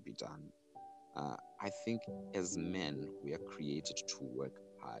needs to be done. I think as men, we are created to work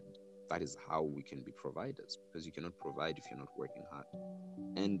hard. That is how we can be providers, because you cannot provide if you're not working hard.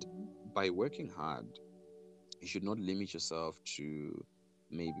 And by working hard, you should not limit yourself to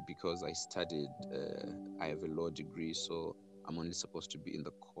maybe because I have a law degree, so I'm only supposed to be in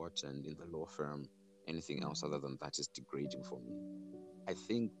the court and in the law firm. Anything else other than that is degrading for me. I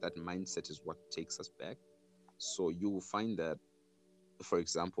think that mindset is what takes us back. So you will find that, for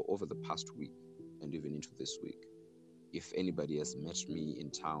example, over the past week and even into this week, if anybody has met me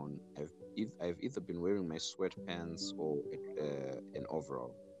in town, I've either been wearing my sweatpants or an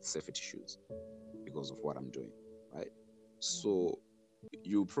overall, safety shoes, because of what I'm doing, right? So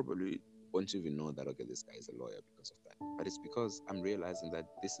you probably won't even know that, okay, this guy is a lawyer because of that. But it's because I'm realizing that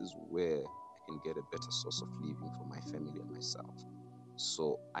this is where I can get a better source of living for my family and myself.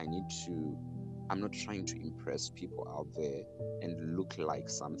 So I'm not trying to impress people out there and look like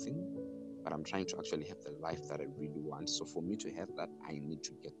something, but I'm trying to actually have the life that I really want. So for me to have that, I need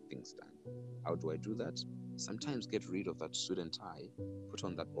to get things done. How do I do that? Sometimes get rid of that suit and tie, put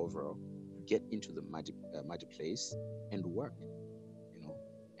on that overall, get into the muddy place and work, you know.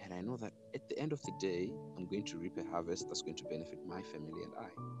 And I know that at the end of the day, I'm going to reap a harvest that's going to benefit my family and I.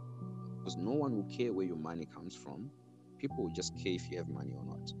 Because no one will care where your money comes from. People will just care if you have money or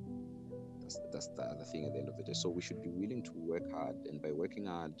not. That's the other thing at the end of the day. So we should be willing to work hard, and by working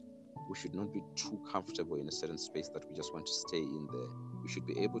hard, we should not be too comfortable in a certain space that we just want to stay in there. We should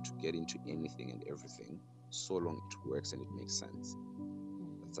be able to get into anything and everything, so long it works and it makes sense.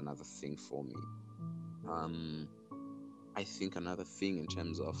 That's another thing for me. I think another thing in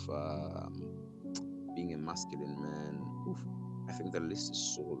terms of being a masculine man, I think the list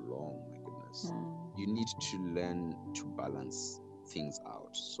is so long, my goodness. You need to learn to balance things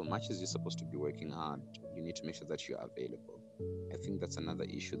out. So much as you're supposed to be working hard, you need to make sure that you're available. I think that's another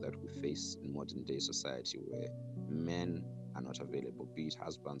issue that we face in modern day society, where men are not available, be it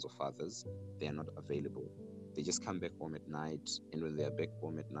husbands or fathers, they are not available. They just come back home at night, and when they are back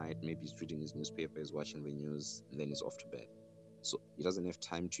home at night, maybe he's reading his newspaper, he's watching the news, and then he's off to bed. So he doesn't have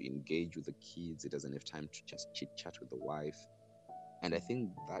time to engage with the kids, he doesn't have time to just chit chat with the wife. And I think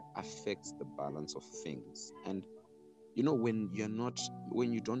that affects the balance of things. And when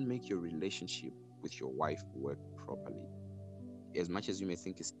you don't make your relationship with your wife work properly, as much as you may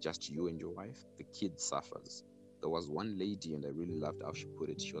think it's just you and your wife, the kid suffers. There was one lady, and I really loved how she put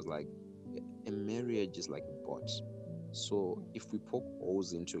it. She was like, a marriage is like a bot. So if we poke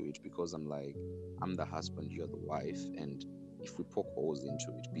holes into it, because I'm the husband, you're the wife, and if we poke holes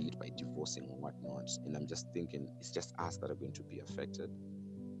into it, be it by divorcing or whatnot, and I'm just thinking it's just us that are going to be affected,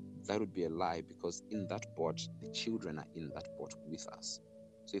 that would be a lie, because in that boat, the children are in that boat with us.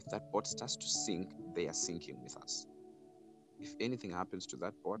 So if that boat starts to sink, they are sinking with us. If anything happens to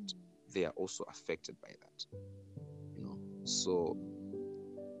that boat, they are also affected by that. So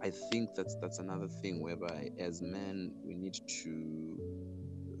I think that's another thing whereby as men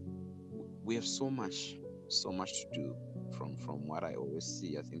we have so much to do. From what I always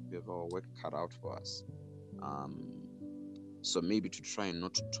see, I think we have our work cut out for us. So maybe to try and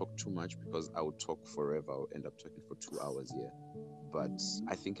not to talk too much, because I would talk forever, I'll end up talking for 2 hours here. But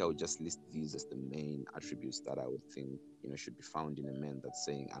I think I would just list these as the main attributes that I would think should be found in a man that's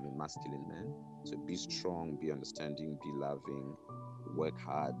saying, I'm a masculine man. So be strong, be understanding, be loving, work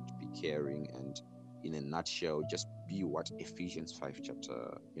hard, be caring, and in a nutshell, just be what Ephesians 5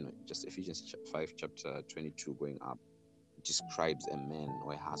 chapter 22 going up describes a man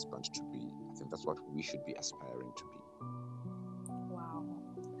or a husband to be. I think that's what we should be aspiring to be. Wow,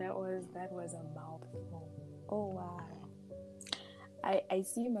 that was a mouthful. Oh wow. I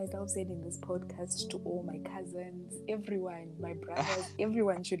see myself saying in this podcast to all my cousins, everyone, my brothers,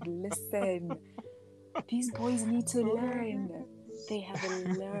 everyone should listen. These boys need to learn. They have a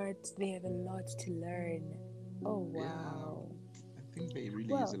lot to learn. Oh wow. Yeah, I think there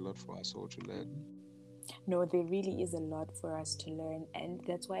really is a lot for us all to learn. No, there really is a lot for us to learn, and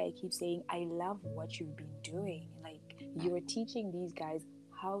that's why I keep saying I love what you've been doing. Like, you're teaching these guys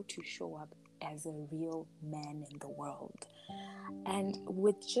how to show up as a real man in the world. And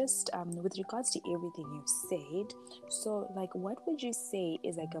with regards to everything you've said, so like, what would you say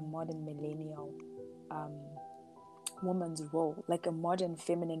is like a modern millennial woman's role, like a modern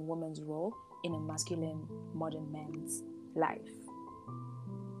feminine woman's role in a masculine modern man's life?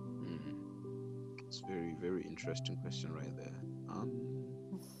 It's a very, very interesting question right there.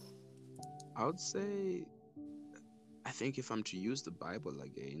 I would say, I think if I'm to use the Bible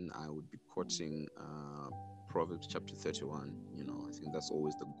again, I would be quoting Proverbs chapter 31. I think that's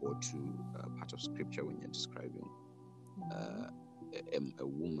always the go-to part of scripture when you're describing a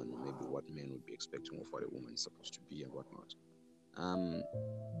woman, or maybe what men would be expecting of what a woman is supposed to be and whatnot.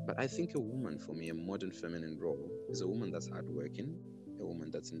 But I think a woman, for me, a modern feminine role, is a woman that's hardworking, a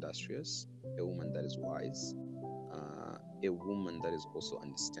woman that's industrious, a woman that is wise, a woman that is also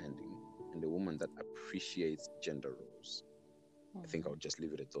understanding, and a woman that appreciates gender roles. I think I'll just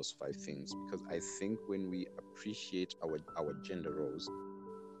leave it at those 5 things, because I think when we appreciate our gender roles,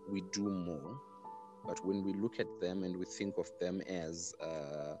 we do more. But when we look at them and we think of them as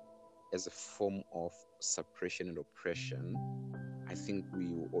a form of suppression and oppression, I think we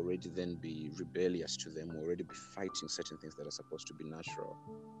will already then be rebellious to them. We'll already be fighting certain things that are supposed to be natural.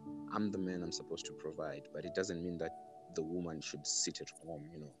 I'm the man, I'm supposed to provide, but it doesn't mean that the woman should sit at home,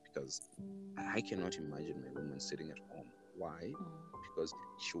 because I cannot imagine my woman sitting at home. Why? Because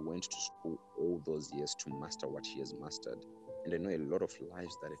she went to school all those years to master what she has mastered. And I know a lot of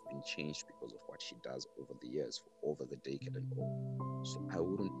lives that have been changed because of what she does over the years, over the decade and all. So I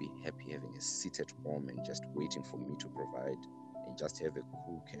wouldn't be happy having a seat at home and just waiting for me to provide and just have a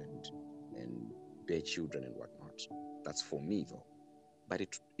cook and bear children and whatnot. That's for me though. But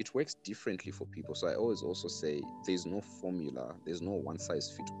it works differently for people. So I always also say there's no formula, there's no one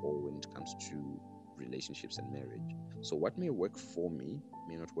size fits all when it comes to relationships and marriage. So what may work for me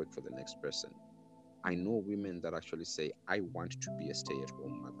may not work for the next person. I know women that actually say, I want to be a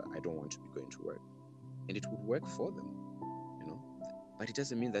stay-at-home mother. I don't want to be going to work. And it would work for them, But it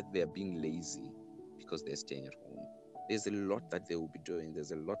doesn't mean that they're being lazy because they're staying at home. There's a lot that they will be doing.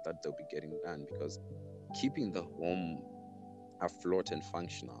 There's a lot that they'll be getting done, because keeping the home afloat and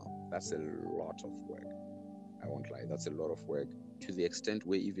functional, that's a lot of work. I won't lie, that's a lot of work, to the extent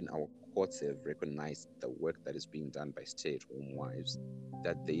where even our courts have recognized the work that is being done by stay-at-home wives,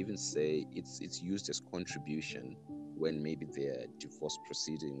 that they even say it's used as contribution when maybe there are divorce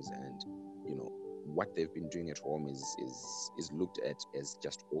proceedings, and what they've been doing at home is looked at as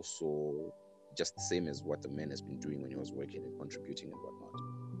just also just the same as what the man has been doing when he was working and contributing and whatnot.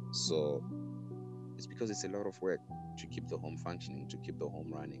 So it's because it's a lot of work to keep the home functioning, to keep the home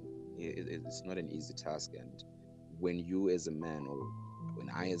running. It's not an easy task. And when you as a man, or when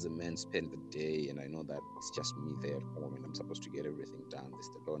I as a man spend the day and I know that it's just me there at home and I'm supposed to get everything done, there's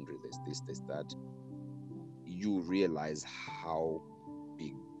the laundry, there's this, there's that, you realize how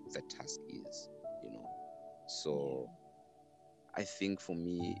big the task is, So I think for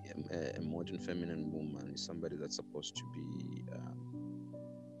me, a modern feminine woman is somebody that's supposed to be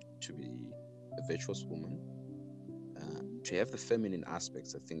a virtuous woman, to have the feminine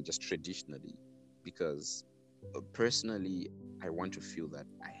aspects, I think, just traditionally, because Personally, I want to feel that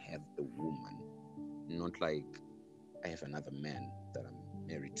I have a woman, not like I have another man that I'm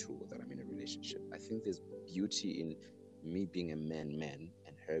married to or that I'm in a relationship. I think there's beauty in me being a man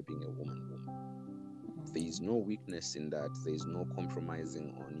and her being a woman. There is no weakness in that. There is no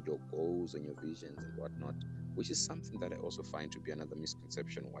compromising on your goals and your visions and whatnot, which is something that I also find to be another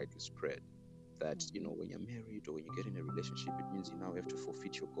misconception widely spread. That, when you're married or when you get in a relationship, it means you now have to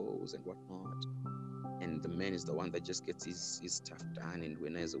forfeit your goals and whatnot. And the man is the one that just gets his stuff done. And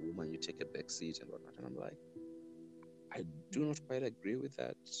when as a woman, you take a back seat and whatnot. And I'm like, I do not quite agree with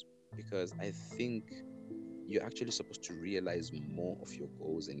that, because I think you're actually supposed to realize more of your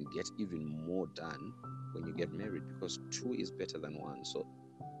goals and get even more done when you get married, because two is better than one. So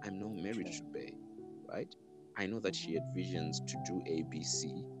I'm now married to Bay, right? I know that she had visions to do A, B,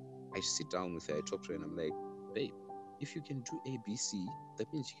 C. I sit down with her, I talk to her, and I'm like, babe, if you can do A, B, C,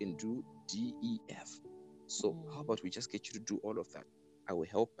 that means you can do D, E, F. So how about we just get you to do all of that? I will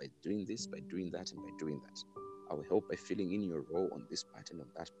help by doing this, by doing that, and by doing that. I will help by filling in your role on this part and on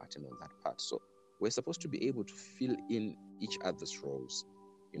that part and on that part. So we're supposed to be able to fill in each other's roles,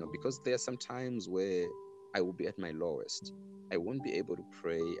 because there are some times where I will be at my lowest. I won't be able to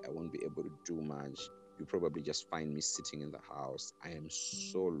pray. I won't be able to do much. You probably just find me sitting in the house. I am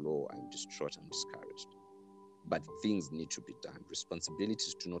so low. I'm distraught. I'm discouraged. But things need to be done.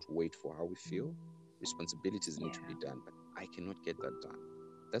 Responsibilities do not wait for how we feel. Responsibilities need to be done, but I cannot get that done.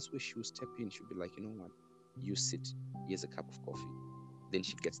 That's where she'll step in. She'll be like, you know what? You sit. Here's a cup of coffee. Then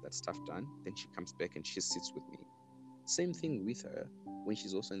she gets that stuff done. Then she comes back and she sits with me. Same thing with her when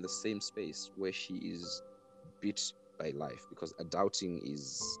she's also in the same space where she is beat by life, because adulting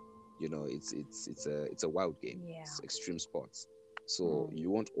is, it's a wild game. It's extreme sports. So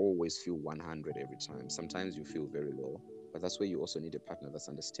you won't always feel 100 every time. Sometimes you feel very low, but that's where you also need a partner that's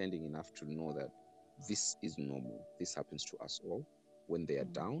understanding enough to know that this is normal. This happens to us all. When they are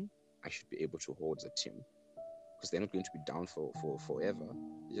down, I should be able to hold the team, because they're not going to be down for forever.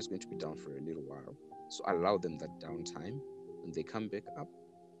 They're just going to be down for a little while. So allow them that downtime. When they come back up,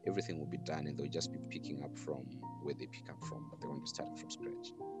 everything will be done, and they'll just be picking up from where they pick up from, but they won't be starting from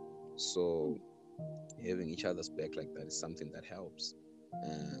scratch. So having each other's back like that is something that helps.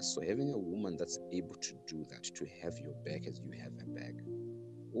 So having a woman that's able to do that, to have your back as you have her back,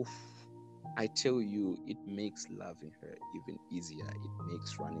 oof, I tell you, it makes loving her even easier. It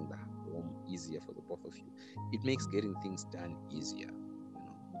makes running the home easier for the both of you. It makes getting things done easier.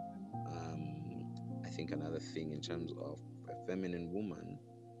 I think another thing in terms of a feminine woman,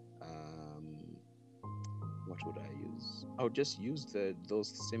 what would I use? I would just use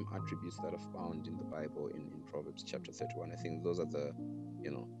those same attributes that are found in the Bible in Proverbs chapter 31. I think those are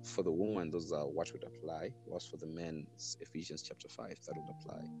for the woman, those are what would apply. Whilst for the men, it's Ephesians chapter 5 that would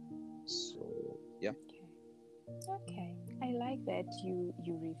apply. So, yeah. Okay. I like that you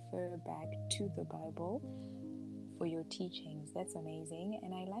refer back to the Bible for your teachings. That's amazing.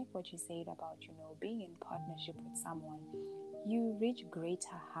 And I like what you said about, being in partnership with someone. You reach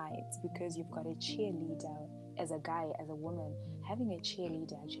greater heights because you've got a cheerleader. As a guy, as a woman, having a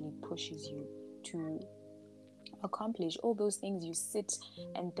cheerleader actually pushes you to accomplish all those things. You sit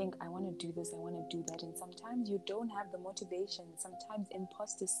and think, I want to do this, I want to do that, and sometimes you don't have the motivation. Sometimes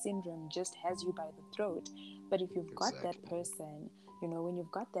imposter syndrome just has you by the throat. But if you've got that person, when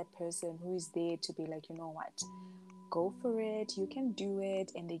you've got that person who is there to be like, you know what, go for it, you can do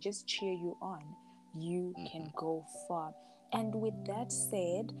it, and they just cheer you on, you can go far. And with that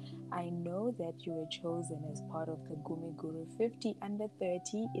said, I know that you were chosen as part of the Gumi Guru 50 under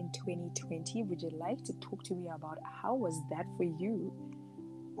 30 in 2020. Would you like to talk to me about how was that for you?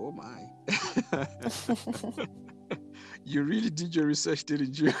 Oh my. You really did your research,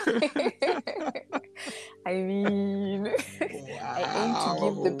 didn't you? I mean, wow. I aim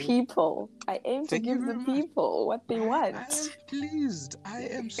to give the people. What they want. I am pleased. I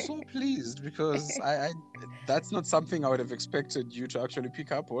am so pleased, because I that's not something I would have expected you to actually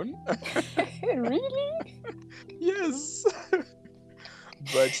pick up on. Really? Yes.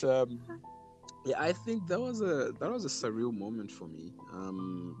 But yeah, I think that was a surreal moment for me.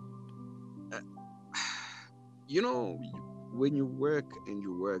 When you work and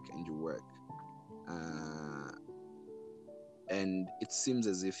you work and you work, and it seems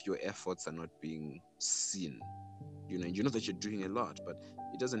as if your efforts are not being seen. You know that you're doing a lot, but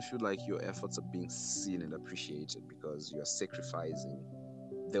it doesn't feel like your efforts are being seen and appreciated because you're sacrificing.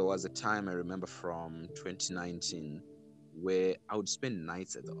 There was a time I remember from 2019 where I would spend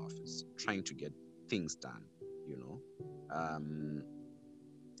nights at the office trying to get things done,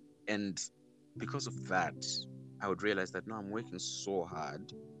 and because of that, I would realize that, no, I'm working so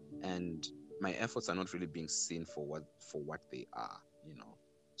hard, and my efforts are not really being seen for what they are, you know.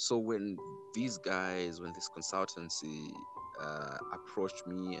 So when these guys, when this consultancy approached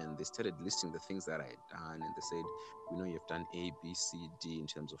me and they started listing the things that I had done, and they said, we know you've done A, B, C, D in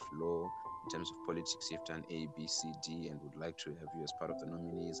terms of law, in terms of politics, you've done A, B, C, D, and would like to have you as part of the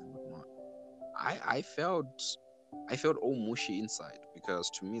nominees and whatnot. I felt all mushy inside, because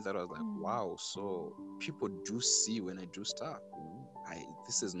to me that was like, wow, so people do see when I do stuff, you know.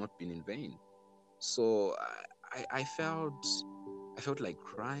 This has not been in vain. So I felt like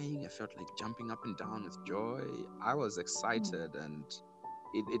crying. I felt like jumping up and down with joy. I was excited, and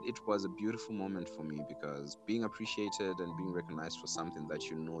it was a beautiful moment for me, because being appreciated and being recognized for something that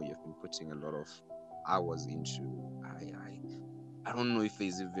you know you've been putting a lot of hours into. I don't know if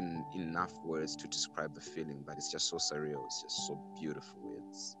there's even enough words to describe the feeling, but it's just so surreal. It's just so beautiful.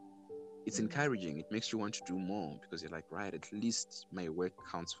 It's encouraging. It makes you want to do more, because you're like, right, at least my work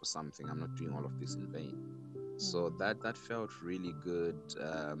counts for something. I'm not doing all of this in vain. So that felt really good,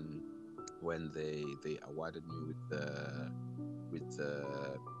 when they awarded me with the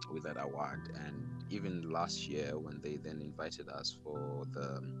with that award. And even last year, when they then invited us for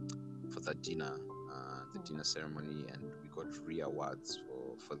the dinner, the dinner ceremony, and we got 3 awards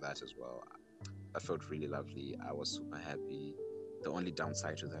for that as well. That felt really lovely. I was super happy. The only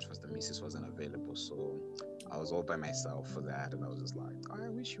downside to that was the missus wasn't available, so I was all by myself for that, and I was just like, oh, I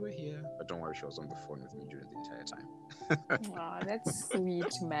wish you were here. But don't worry, she was on the phone with me during the entire time. Oh, that's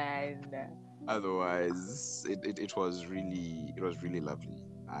sweet, man. Otherwise, it was really lovely.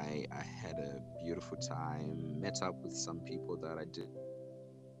 I had a beautiful time, met up with some people that I did,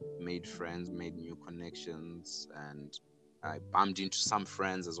 made friends, made new connections, and I bumped into some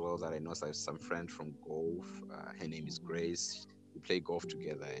friends as well that I know. So some friend from golf. Her name is Grace. We play golf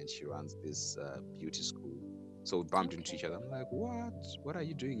together, and she runs this beauty school. So we bumped into each other. I'm like, what? What are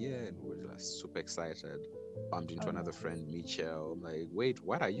you doing here? And we're just super excited. Bumped into another friend, Mitchell. I'm like, wait,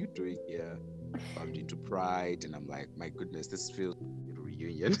 what are you doing here? Bumped into Pride, and I'm like, my goodness, this feels like a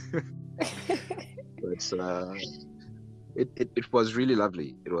reunion. But it was really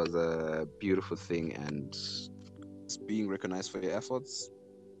lovely. It was a beautiful thing, and being recognized for your efforts,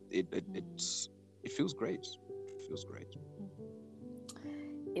 it feels great. It feels great.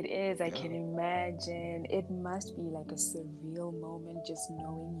 It is, I Yeah, can imagine. It must be like a surreal moment just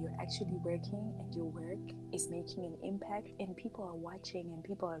knowing you're actually working and your work is making an impact and people are watching and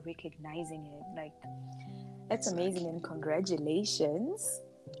people are recognizing it. Like, that's amazing exactly. and congratulations.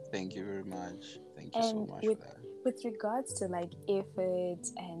 Thank you very much. Thank you so And much for that. with regards to like effort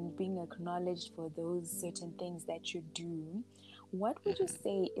and being acknowledged for those certain things that you do, what would you Mhm.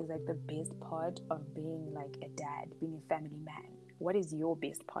 say is like the best part of being like a dad, being a family man? What is your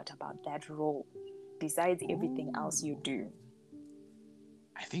best part about that role besides everything else you Ooh, do?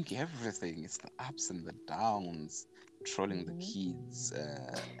 I think everything. It's the ups and the downs, trolling the Mm-hmm. kids,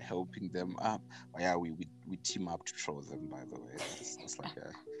 helping them up. Oh, yeah, we team up to troll them. By the way, that's like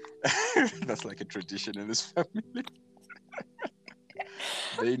a that's like a tradition in this family.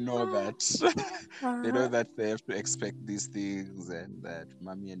 They know that they know Uh-huh. that they have to expect these things, and that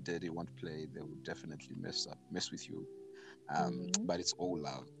mommy and daddy won't play. They will definitely mess with you. Mm-hmm. But it's all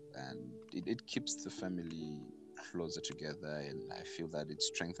love, and it keeps the family closer together, and I feel that it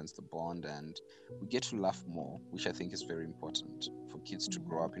strengthens the bond, and we get to laugh more, which I think is very important for kids to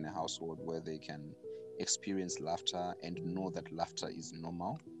grow up in a household where they can experience laughter and know that laughter is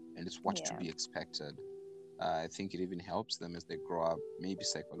normal and it's what to Yeah. be expected. I think it even helps them as they grow up, maybe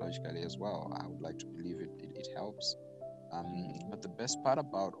psychologically as well. I would like to believe it helps. But the best part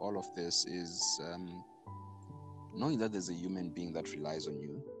about all of this is, knowing that there's a human being that relies on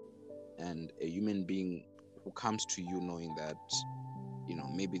you, and a human being who comes to you knowing that,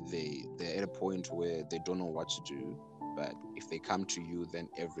 maybe they're at a point where they don't know what to do, but if they come to you, then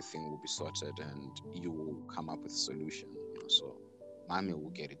everything will be sorted and you will come up with a solution. So mommy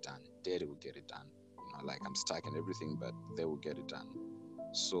will get it done, daddy will get it done. Like, I'm stuck and everything, but they will get it done.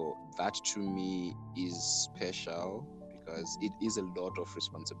 So that to me is special, because it is a lot of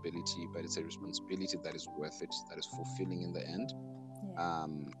responsibility, but it's a responsibility that is worth it, that is fulfilling in the end. Yeah.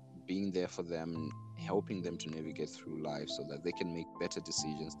 um, Being there for them, helping them to navigate through life so that they can make better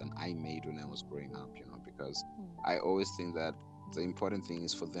decisions than I made when I was growing up, because I always think that the important thing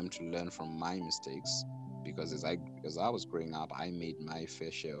is for them to learn from my mistakes, because as I was growing up, I made my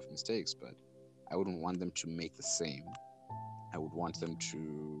fair share of mistakes, but I wouldn't want them to make the same. I would want them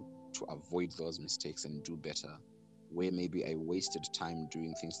to avoid those mistakes and do better. Where maybe I wasted time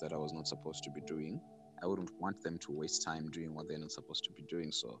doing things that I was not supposed to be doing, I wouldn't want them to waste time doing what they're not supposed to be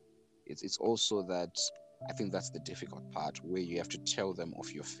doing. So it's also that I think that's the difficult part, where you have to tell them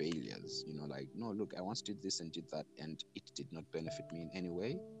of your failures. Like, no, look, I once did this and did that, and it did not benefit me in any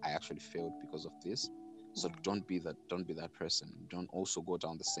way. I actually failed because of this. So don't be that. Don't be that person. Don't also go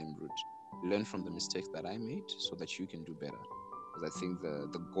down the same route. Learn from the mistakes that I made, so that you can do better. Because I think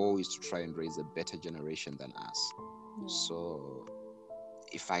the goal is to try and raise a better generation than us. Yeah. So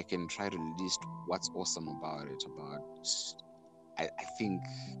if I can try to list what's awesome about it, I think,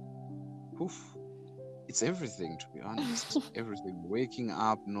 oof, it's everything, to be honest. Everything. Waking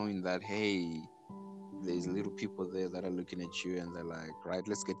up knowing that, hey, there's little people there that are looking at you and they're like, right,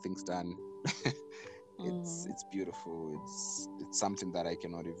 let's get things done. It's beautiful. It's something that I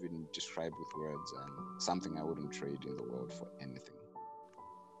cannot even describe with words, and something I wouldn't trade in the world for anything.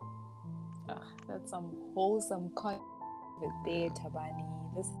 That's some wholesome content there, Thabani.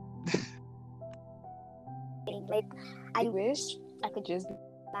 Like, I wish I could just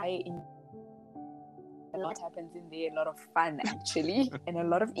be in. A lot happens in there, a lot of fun actually, and a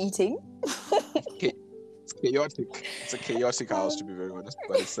lot of eating. It's chaotic. It's a chaotic house, to be very honest,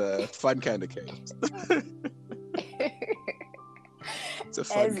 but it's a fun kind of chaos. It's a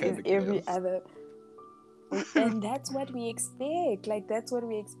fun kind of every chaos. other, and that's what we expect. Like, that's what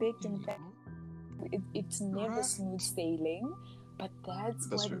we expect. In fact, it's never smooth sailing, but that's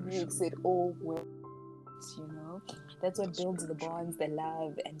what makes it all work. That's what builds the bonds, the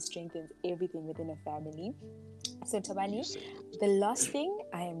love, and strengthens everything within a family. So, Thabani, the last thing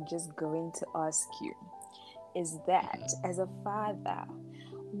I am just going to ask you is that, as a father,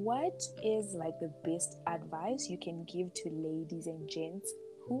 what is like the best advice you can give to ladies and gents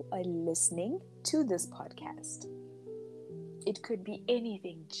who are listening to this podcast? It could be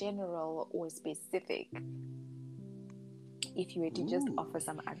anything, general or specific. If you were to just offer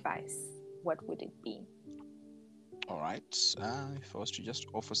some advice, what would it be? All right. If I was to just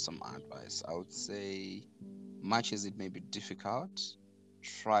offer some advice, I would say, much as it may be difficult,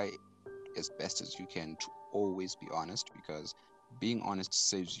 try as best as you can to always be honest, because being honest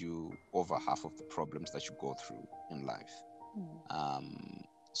saves you over half of the problems that you go through in life.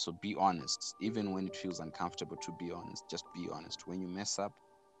 So be honest, even when it feels uncomfortable to be honest. Just be honest. When you mess up,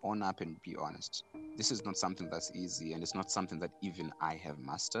 own up and be honest. This is not something that's easy, and it's not something that even I have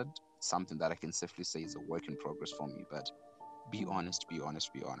mastered. Something that I can safely say is a work in progress for me. But be honest, be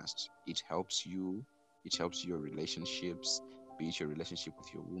honest, be honest. It helps you. It helps your relationships, be it your relationship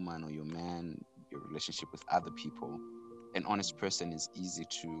with your woman or your man, your relationship with other people. An honest person is easy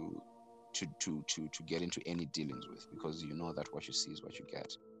to get into any dealings with, because you know that what you see is what you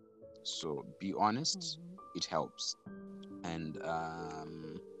get. So be honest. It helps. And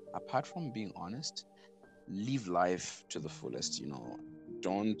apart from being honest, live life to the fullest.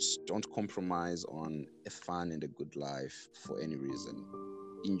 Don't compromise on a fun and a good life for any reason.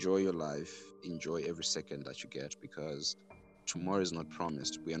 Enjoy your life. Enjoy every second that you get, because tomorrow is not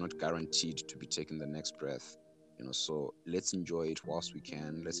promised. We are not guaranteed to be taking the next breath. So let's enjoy it whilst we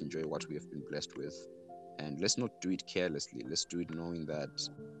can. Let's enjoy what we have been blessed with, and let's not do it carelessly. Let's do it knowing that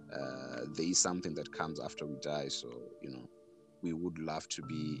there is something that comes after we die. So we would love to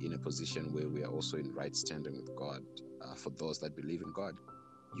be in a position where we are also in right standing with God. For those that believe in God,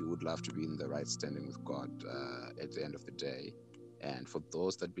 you would love to be in the right standing with God at the end of the day. And for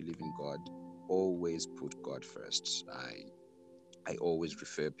those that believe in God, always put God first. I always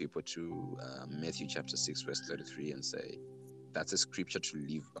refer people to Matthew chapter 6 verse 33 and say, that's a scripture to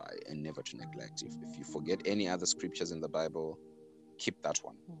live by and never to neglect. If you forget any other scriptures in the Bible, keep that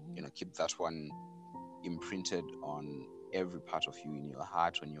one. Keep that one imprinted on every part of you, in your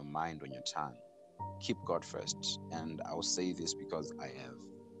heart, on your mind, on your tongue. Keep God first. And I'll say this because I have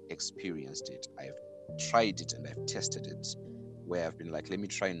experienced it. I have tried it and I've tested it, where I've been like, let me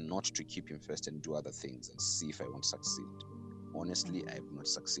try not to keep him first and do other things and see if I won't succeed. Honestly, I have not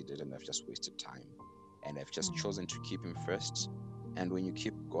succeeded, and I've just wasted time. And I've just chosen to keep him first. And when you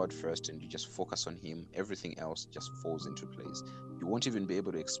keep God first and you just focus on him, everything else just falls into place. You won't even be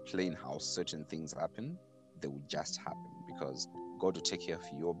able to explain how certain things happen. They will just happen, because God will take care of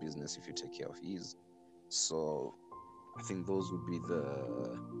your business if you take care of his. So I think those would be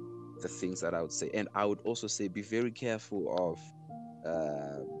the things that I would say. And I would also say, be very careful of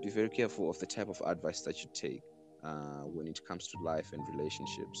the type of advice that you take when it comes to life and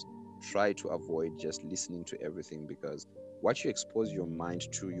relationships. Try to avoid just listening to everything, because what you expose your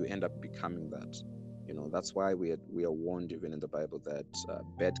mind to, you end up becoming that. That's why we are warned even in the Bible that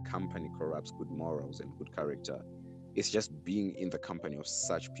bad company corrupts good morals and good character. It's just being in the company of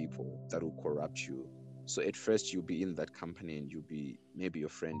such people that will corrupt you. So at first you'll be in that company and maybe your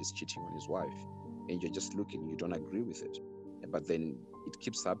friend is cheating on his wife, and you're just looking, you don't agree with it. but then it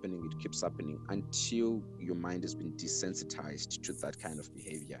keeps happening until your mind has been desensitized to that kind of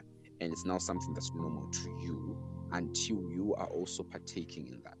behavior, and it's now something that's normal to you until you are also partaking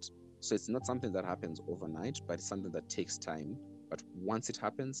in that. So it's not something that happens overnight, but it's something that takes time. But once it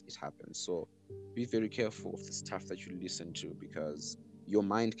happens, it happens. So be very careful of the stuff that you listen to, because your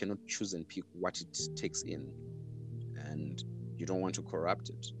mind cannot choose and pick what it takes in, and you don't want to corrupt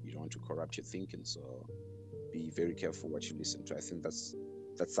it. You don't want to corrupt your thinking. So be very careful what you listen to. I think that's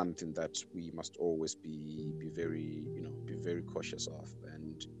something that we must always be very, be very cautious of.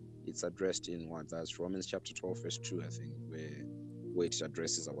 And it's addressed in that's Romans chapter 12 verse 2, I think, where it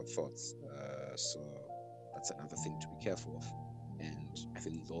addresses our thoughts. So that's another thing to be careful of. And I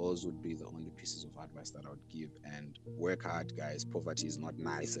think those would be the only pieces of advice that I would give. And work hard, guys. Poverty is not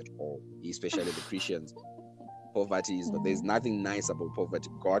nice at all, especially the Christians. Poverty is, but there's nothing nice about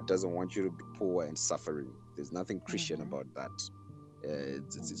poverty. God doesn't want you to be poor and suffering. There's nothing Christian about that.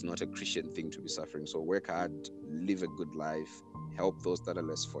 It's not a Christian thing to be suffering. So work hard, live a good life, help those that are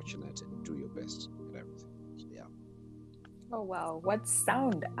less fortunate, and do your best at everything. So, yeah. Oh wow, what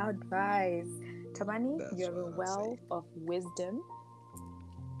sound advice. Tabani, you have a well of wisdom,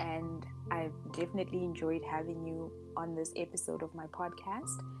 and I've definitely enjoyed having you on this episode of my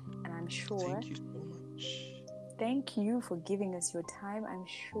podcast, and I'm sure Thank you so much. Thank you for giving us your time. I'm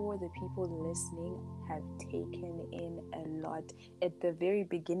sure the people listening have taken in a lot. At the very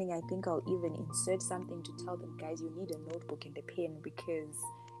beginning, I think I'll even insert something to tell them, guys, you need a notebook and a pen, because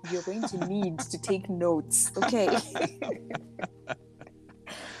you're going to need to take notes. Okay.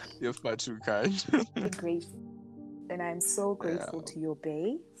 You're far too kind. Great. And I'm so grateful to your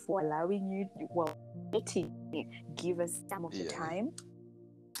Bay for allowing you, letting me give us some of the time.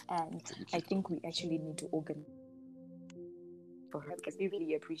 And I think we actually need to organize for her, because we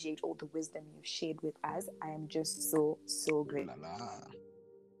really appreciate all the wisdom you've shared with us. I am just so grateful.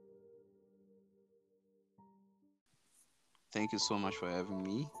 Thank you so much for having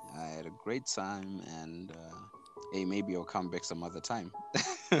me. I had a great time, and hey, maybe I'll come back some other time.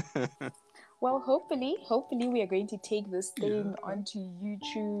 Well, hopefully we are going to take this thing onto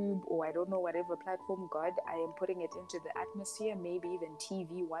YouTube, or I don't know, whatever platform, God, I am putting it into the atmosphere, maybe even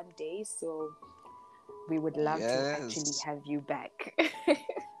TV one day. So we would love to actually have you back.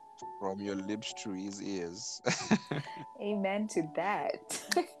 From your lips to his ears. Amen to that.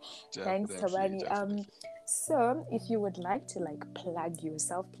 Thanks, Tabani. So if you would like to plug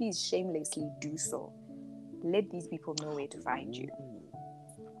yourself, please shamelessly do so. Let these people know where to find you.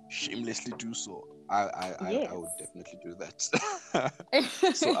 Shamelessly do so. I would definitely do that.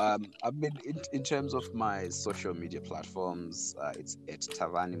 So I mean, in terms of my social media platforms, it's at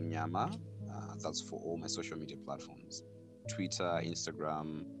Tavani Mnyama. That's for all my social media platforms: Twitter,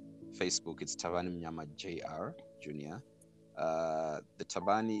 Instagram, Facebook. It's Tavani Mnyama Jr. Junior. The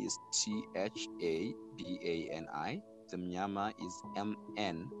Tabani is Thabani. The Mnyama is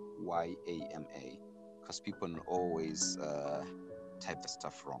Mnyama, because people always type the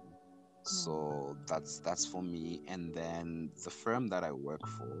stuff wrong. So that's for me. And then the firm that I work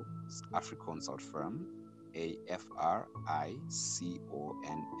for is AfriConsult Firm,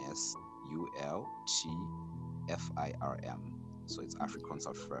 AfriConsultFirm. So it's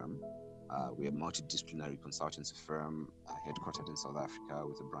AfriConsult Firm. We're a multidisciplinary consultancy firm headquartered in South Africa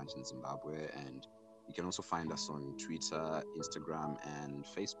with a branch in Zimbabwe, and you can also find us on Twitter, Instagram, and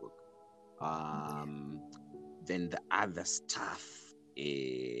Facebook. Then the other stuff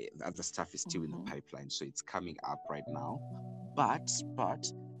is still in the pipeline, so it's coming up right now. But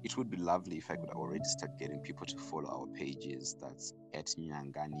it would be lovely if I could already start getting people to follow our pages. That's at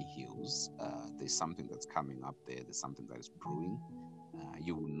Nyangani Hills. There's something that's coming up there. There's something that is brewing.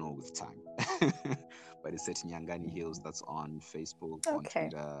 You will know with time. But it's at Nyangani Hills. That's on Facebook, on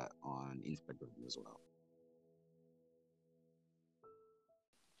Twitter, on Instagram as well.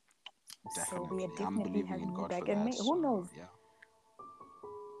 Definitely. So we are definitely having you back, and who knows?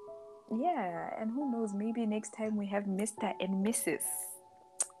 Yeah, and who knows? Maybe next time we have Mr. and Mrs.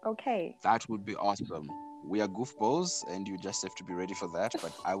 Okay. That would be awesome. We are goofballs, and you just have to be ready for that.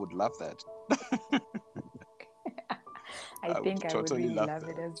 But I would love that. I think I would really love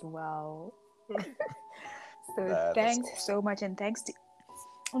it as well. So thanks so much, and thanks to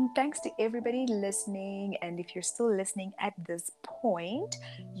everybody listening. And if you're still listening at this point,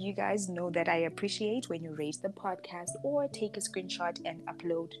 you guys know that I appreciate when you rate the podcast or take a screenshot and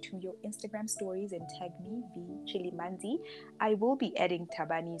upload to your Instagram stories and tag me, V Chilimanzi. I will be adding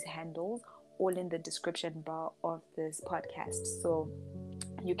Tabani's handles all in the description bar of this podcast. So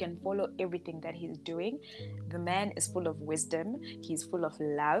You can follow everything that he's doing. The man is full of wisdom. He's full of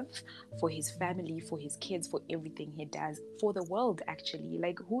love for his family, for his kids, for everything he does, for the world, actually.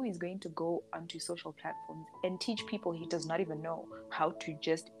 Like, who is going to go onto social platforms and teach people he does not even know how to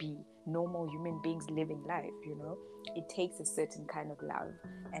just be normal human beings living life, you know? It takes a certain kind of love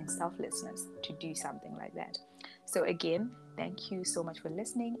and selflessness to do something like that. So, again, thank you so much for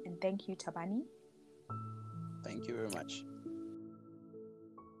listening, and thank you, Tabani. Thank you very much.